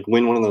to like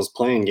win one of those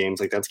playing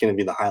games, like that's going to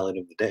be the highlight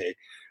of the day.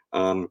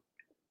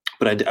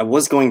 But I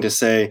was going to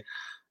say,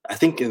 I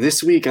think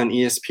this week on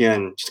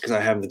ESPN, just because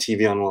I have the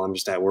TV on while I'm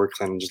just at work,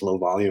 I'm just low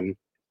volume.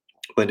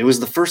 But it was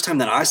the first time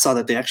that I saw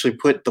that they actually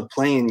put the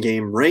play-in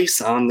game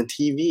race on the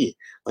TV.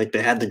 Like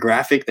they had the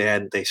graphic,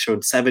 they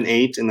showed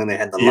 7-8, and then they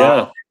had the line,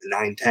 Yeah.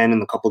 9-10,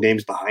 and a couple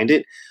games behind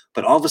it.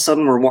 But all of a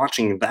sudden, we're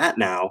watching that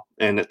now,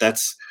 and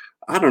that's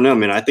I don't know,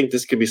 man. I think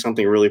this could be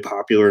something really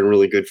popular and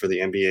really good for the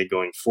NBA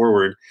going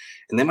forward.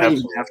 And they might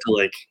even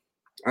Absolutely. have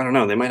to I don't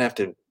know, they might have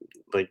to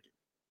like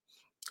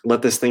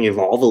let this thing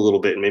evolve a little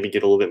bit and maybe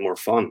get a little bit more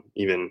fun,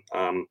 even.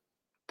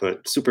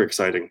 But super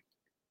exciting.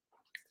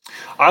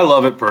 I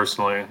love it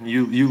personally.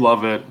 You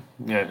love it.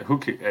 Yeah,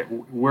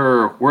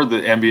 we're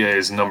the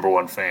NBA's number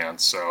one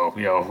fans. So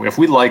if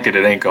we like it,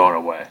 it ain't going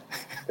away.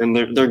 And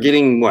they're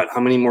getting what? How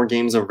many more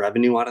games of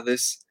revenue out of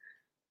this?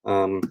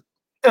 Um,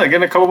 Yeah,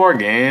 getting a couple more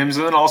games,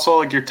 and then also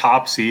like your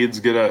top seeds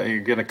get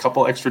a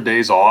couple extra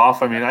days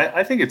off. I mean,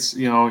 I think it's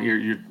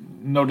you're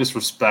no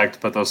disrespect,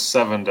 but those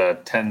 7 to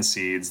 10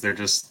 seeds, they're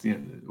just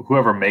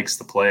whoever makes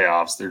the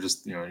playoffs, they're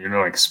just you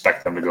don't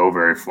expect them to go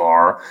very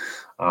far.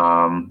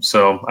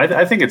 So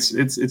I think it's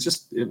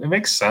just it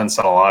makes sense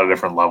on a lot of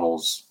different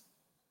levels.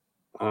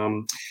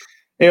 um,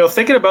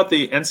 Thinking about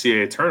the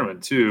NCAA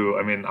tournament too.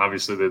 I mean,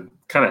 obviously the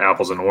kind of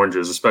apples and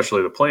oranges,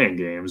 especially the playing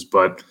games.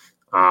 But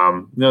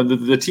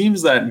the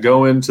teams that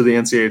go into the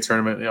NCAA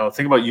tournament.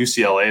 Think about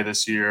UCLA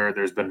this year.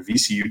 There's been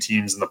VCU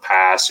teams in the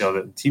past.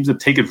 The teams that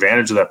take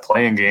advantage of that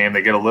playing game.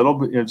 They get a little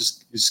bit.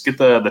 Just get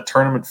the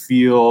tournament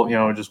feel.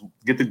 Just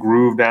get the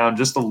groove down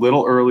just a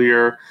little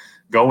earlier.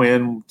 Go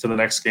in to the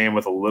next game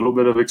with a little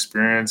bit of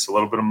experience, a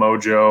little bit of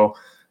mojo.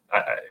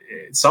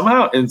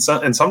 Somehow, and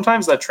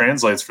sometimes that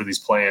translates for these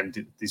playing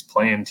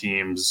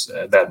teams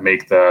that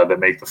make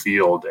the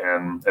field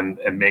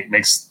and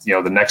makes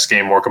the next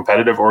game more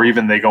competitive, or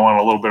even they go on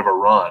a little bit of a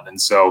run.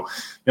 And so,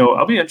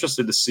 I'll be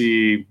interested to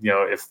see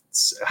if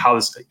how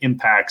this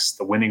impacts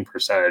the winning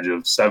percentage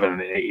of 7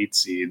 and 8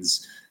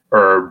 seeds,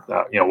 or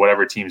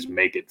whatever teams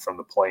make it from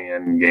the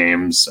play-in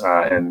games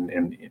and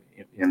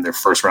in their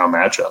first round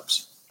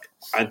matchups.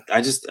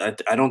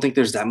 I don't think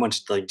there's that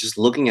much just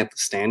looking at the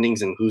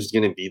standings and who's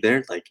going to be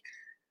there.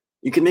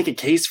 You can make a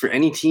case for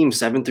any team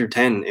 7 through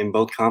 10 in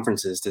both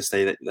conferences to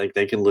say that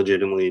they can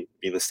legitimately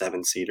be the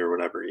 7th seed or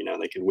whatever.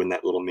 They could win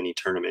that little mini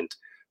tournament.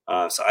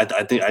 So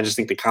I just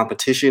think the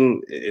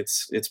competition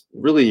it's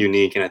really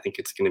unique, and I think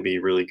it's going to be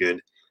really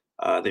good.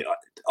 They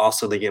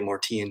get more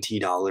TNT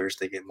dollars.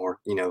 They get more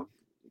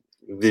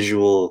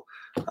visual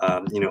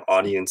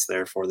audience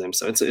there for them.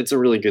 So it's a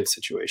really good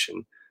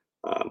situation.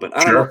 But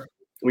I don't know. Sure.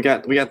 We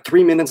got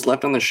 3 minutes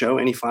left on the show.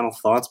 Any final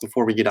thoughts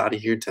before we get out of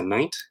here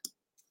tonight?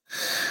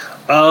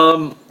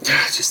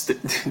 Just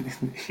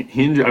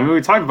injury. I mean,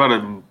 we talked about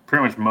it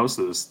pretty much most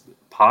of this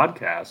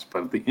podcast,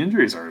 but the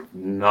injuries are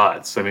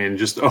nuts. I mean,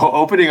 just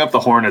opening up the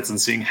Hornets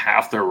and seeing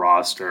half their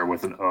roster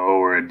with an O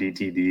or a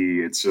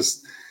DTD, it's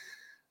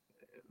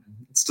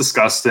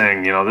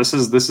disgusting. This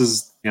is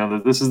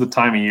the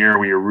time of year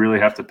where you really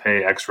have to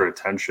pay extra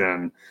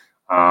attention.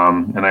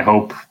 And I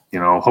hope,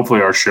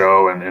 hopefully our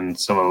show and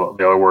some of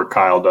the other work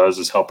Kyle does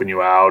is helping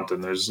you out.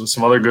 And there's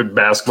some other good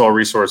basketball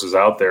resources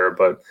out there,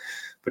 but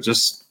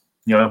just,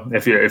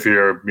 if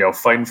you're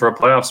fighting for a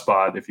playoff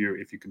spot, if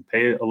you can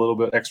pay a little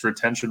bit extra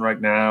attention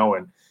right now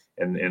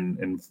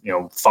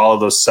and follow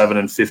those 7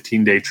 and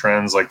 15 day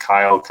trends like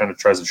Kyle kind of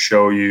tries to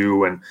show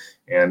you, and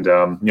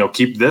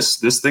keep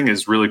this thing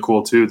is really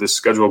cool too, this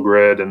schedule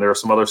grid. And there are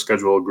some other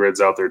schedule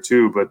grids out there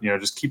too, but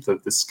just keep the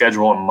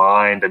schedule in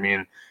mind. I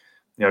mean,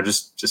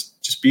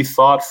 just be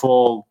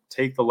thoughtful,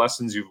 take the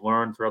lessons you've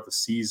learned throughout the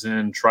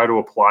season, try to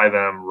apply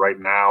them right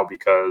now,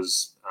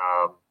 because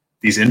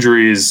these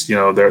injuries,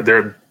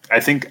 I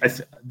think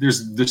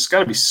there's got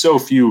to be so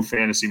few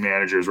fantasy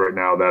managers right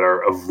now that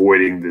are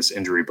avoiding this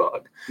injury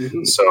bug.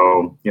 Mm-hmm.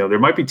 So, there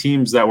might be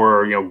teams that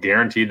were,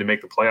 guaranteed to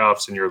make the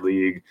playoffs in your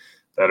league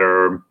that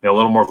are a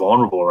little more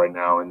vulnerable right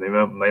now, and they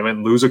might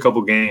lose a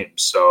couple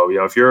games. So,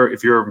 if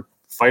you're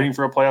fighting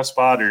for a playoff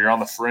spot or you're on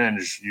the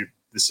fringe,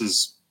 this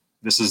is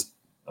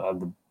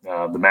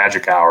the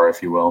magic hour,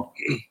 if you will.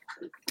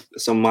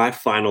 So my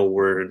final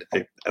word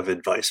of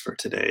advice for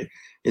today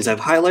is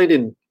I've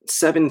highlighted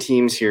 7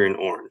 teams here in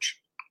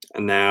orange.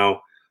 And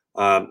now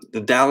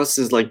the Dallas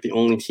is the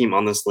only team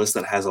on this list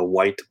that has a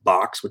white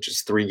box, which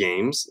is 3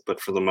 games. But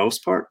for the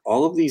most part,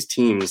 all of these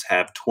teams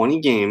have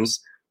 20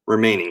 games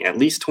remaining, at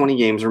least 20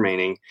 games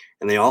remaining.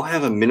 And they all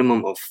have a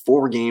minimum of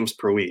 4 games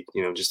per week,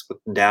 just with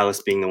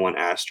Dallas being the one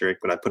asterisk.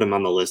 But I put them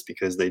on the list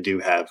because they do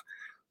have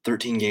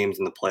 13 games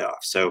in the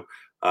playoffs. So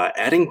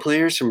adding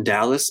players from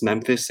Dallas,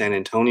 Memphis, San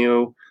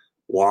Antonio,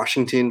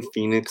 Washington,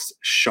 Phoenix,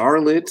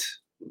 Charlotte,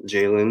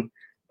 Jalen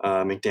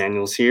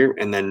McDaniels here,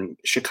 and then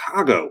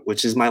Chicago,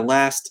 which is my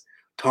last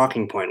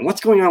talking point.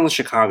 What's going on with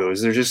Chicago?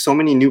 Is there just so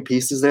many new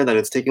pieces there that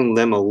it's taking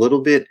them a little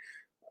bit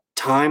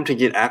time to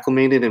get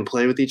acclimated and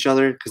play with each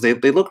other? Because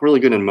they look really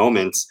good in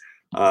moments,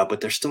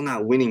 but they're still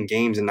not winning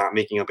games and not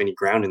making up any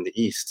ground in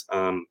the East.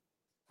 But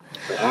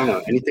I don't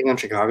know. Anything on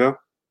Chicago?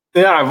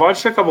 Yeah, I've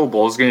watched a couple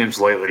Bulls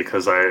games lately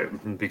because I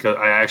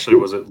actually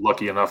was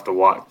lucky enough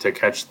to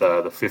catch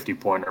the 50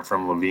 pointer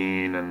from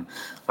Levine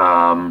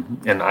I'm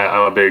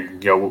a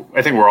big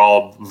I think we're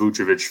all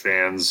Vucevic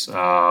fans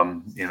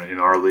in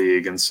our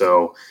league, and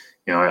so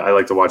I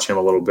like to watch him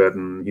a little bit,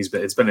 and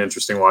it's been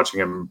interesting watching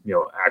him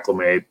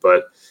acclimate.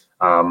 But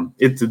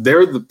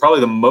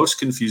probably the most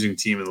confusing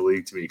team in the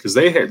league to me, because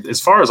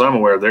as far as I'm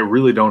aware, they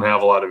really don't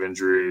have a lot of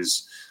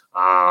injuries.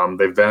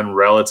 They've been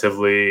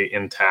relatively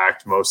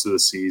intact most of the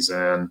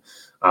season.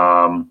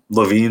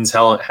 Levine's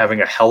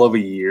having a hell of a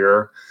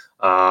year.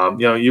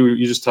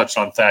 You just touched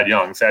on Thad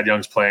Young. Thad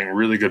Young's playing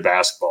really good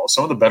basketball,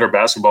 some of the better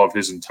basketball of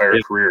his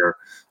entire career.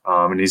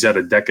 And he's had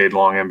a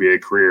decade-long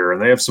NBA career.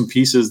 And they have some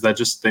pieces that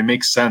they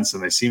make sense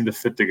and they seem to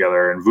fit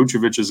together. And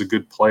Vucevic is a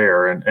good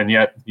player. And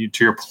yet,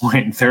 to your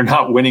point, they're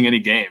not winning any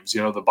games.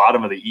 The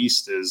bottom of the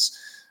East is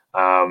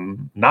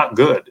not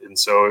good, and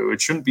so it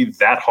shouldn't be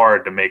that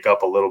hard to make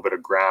up a little bit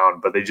of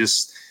ground. But they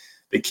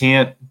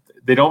can't.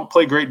 They don't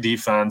play great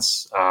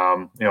defense.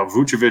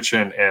 Vucevic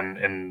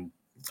and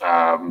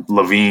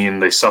Levine,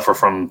 they suffer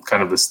from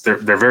kind of this. They're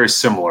very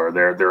similar.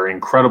 They're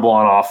incredible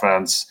on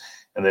offense,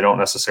 and they don't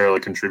necessarily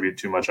contribute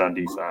too much on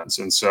defense.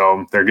 And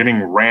so they're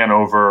getting ran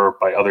over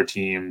by other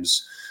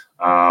teams.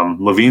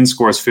 Levine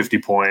scores 50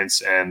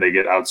 points and they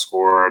get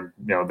outscored.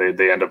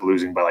 They end up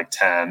losing by like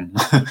 10.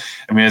 I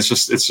mean,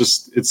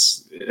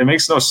 it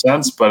makes no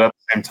sense, but at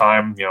the same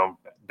time,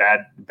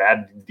 bad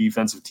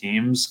defensive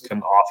teams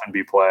can often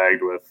be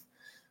plagued with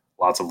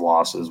lots of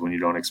losses when you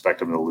don't expect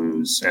them to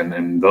lose.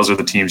 And those are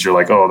the teams you're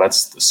like, oh,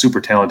 that's a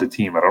super talented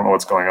team. I don't know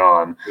what's going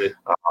on.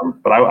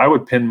 But I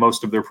would pin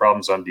most of their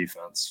problems on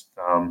defense.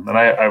 And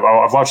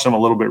I've watched them a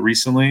little bit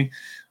recently.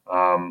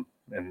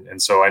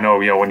 And so I know,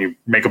 when you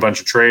make a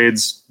bunch of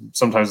trades,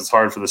 sometimes it's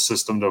hard for the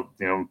system to,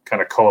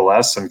 kind of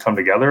coalesce and come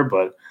together.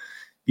 But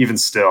even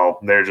still,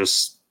 it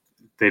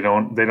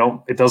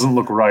doesn't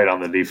look right on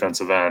the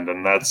defensive end.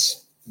 And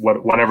that's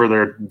whenever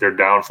their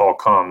downfall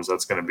comes,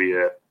 that's going to be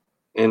it.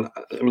 And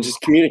I mean, just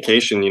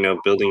communication,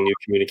 building new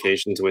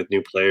communications with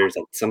new players.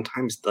 And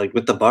sometimes, like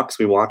with the Bucks,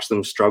 we watch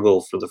them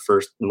struggle for the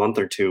first month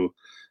or two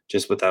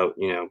just without,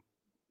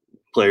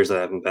 players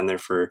that haven't been there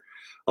for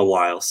a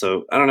while.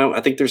 So I don't know. I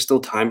think there's still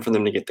time for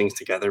them to get things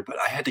together, but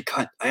I had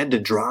to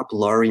drop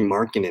Laurie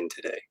Markkinen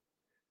today.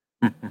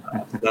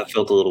 That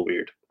felt a little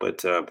weird,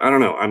 but I don't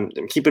know. I'm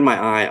keeping my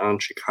eye on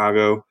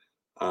Chicago,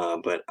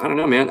 but I don't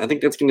know, man. I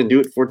think that's going to do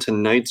it for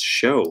tonight's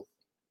show.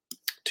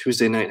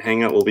 Tuesday Night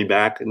Hangout will be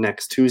back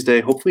next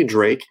Tuesday. Hopefully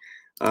Drake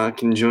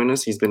can join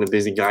us. He's been a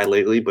busy guy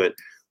lately, but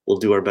we'll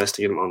do our best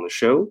to get him on the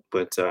show.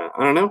 But I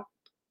don't know.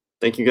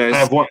 Thank you guys. I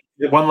have one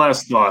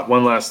last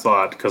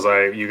thought, because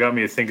you got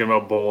me thinking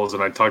about Bulls,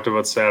 and I talked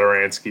about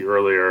Satoransky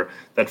earlier.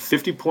 That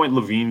 50-point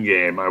Levine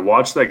game, I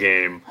watched that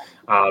game.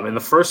 In the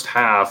first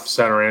half,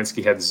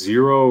 Satoransky had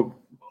 0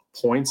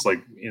 points,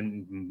 like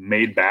in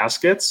made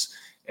baskets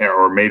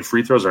or made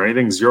free throws or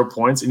anything, 0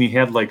 points, and he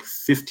had like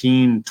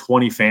 15,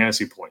 20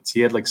 fantasy points. He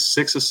had like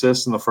 6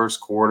 assists in the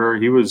first quarter.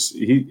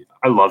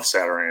 I love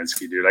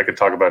Satoransky, dude. I could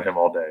talk about him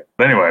all day.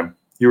 But anyway,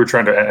 you were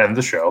trying to end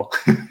the show.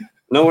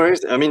 No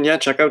worries. I mean, yeah,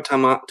 check out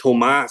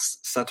Tomas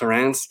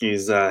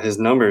Satoransky's his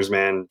numbers,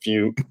 man.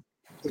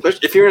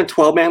 If you're in a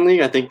 12-man league,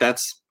 I think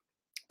that's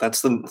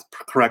the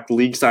correct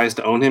league size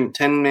to own him.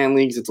 10-man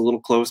leagues, it's a little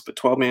close, but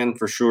 12-man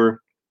for sure.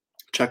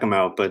 Check him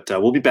out. But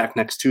we'll be back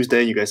next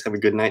Tuesday. You guys have a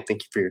good night.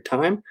 Thank you for your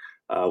time.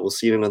 We'll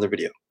see you in another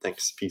video.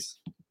 Thanks. Peace.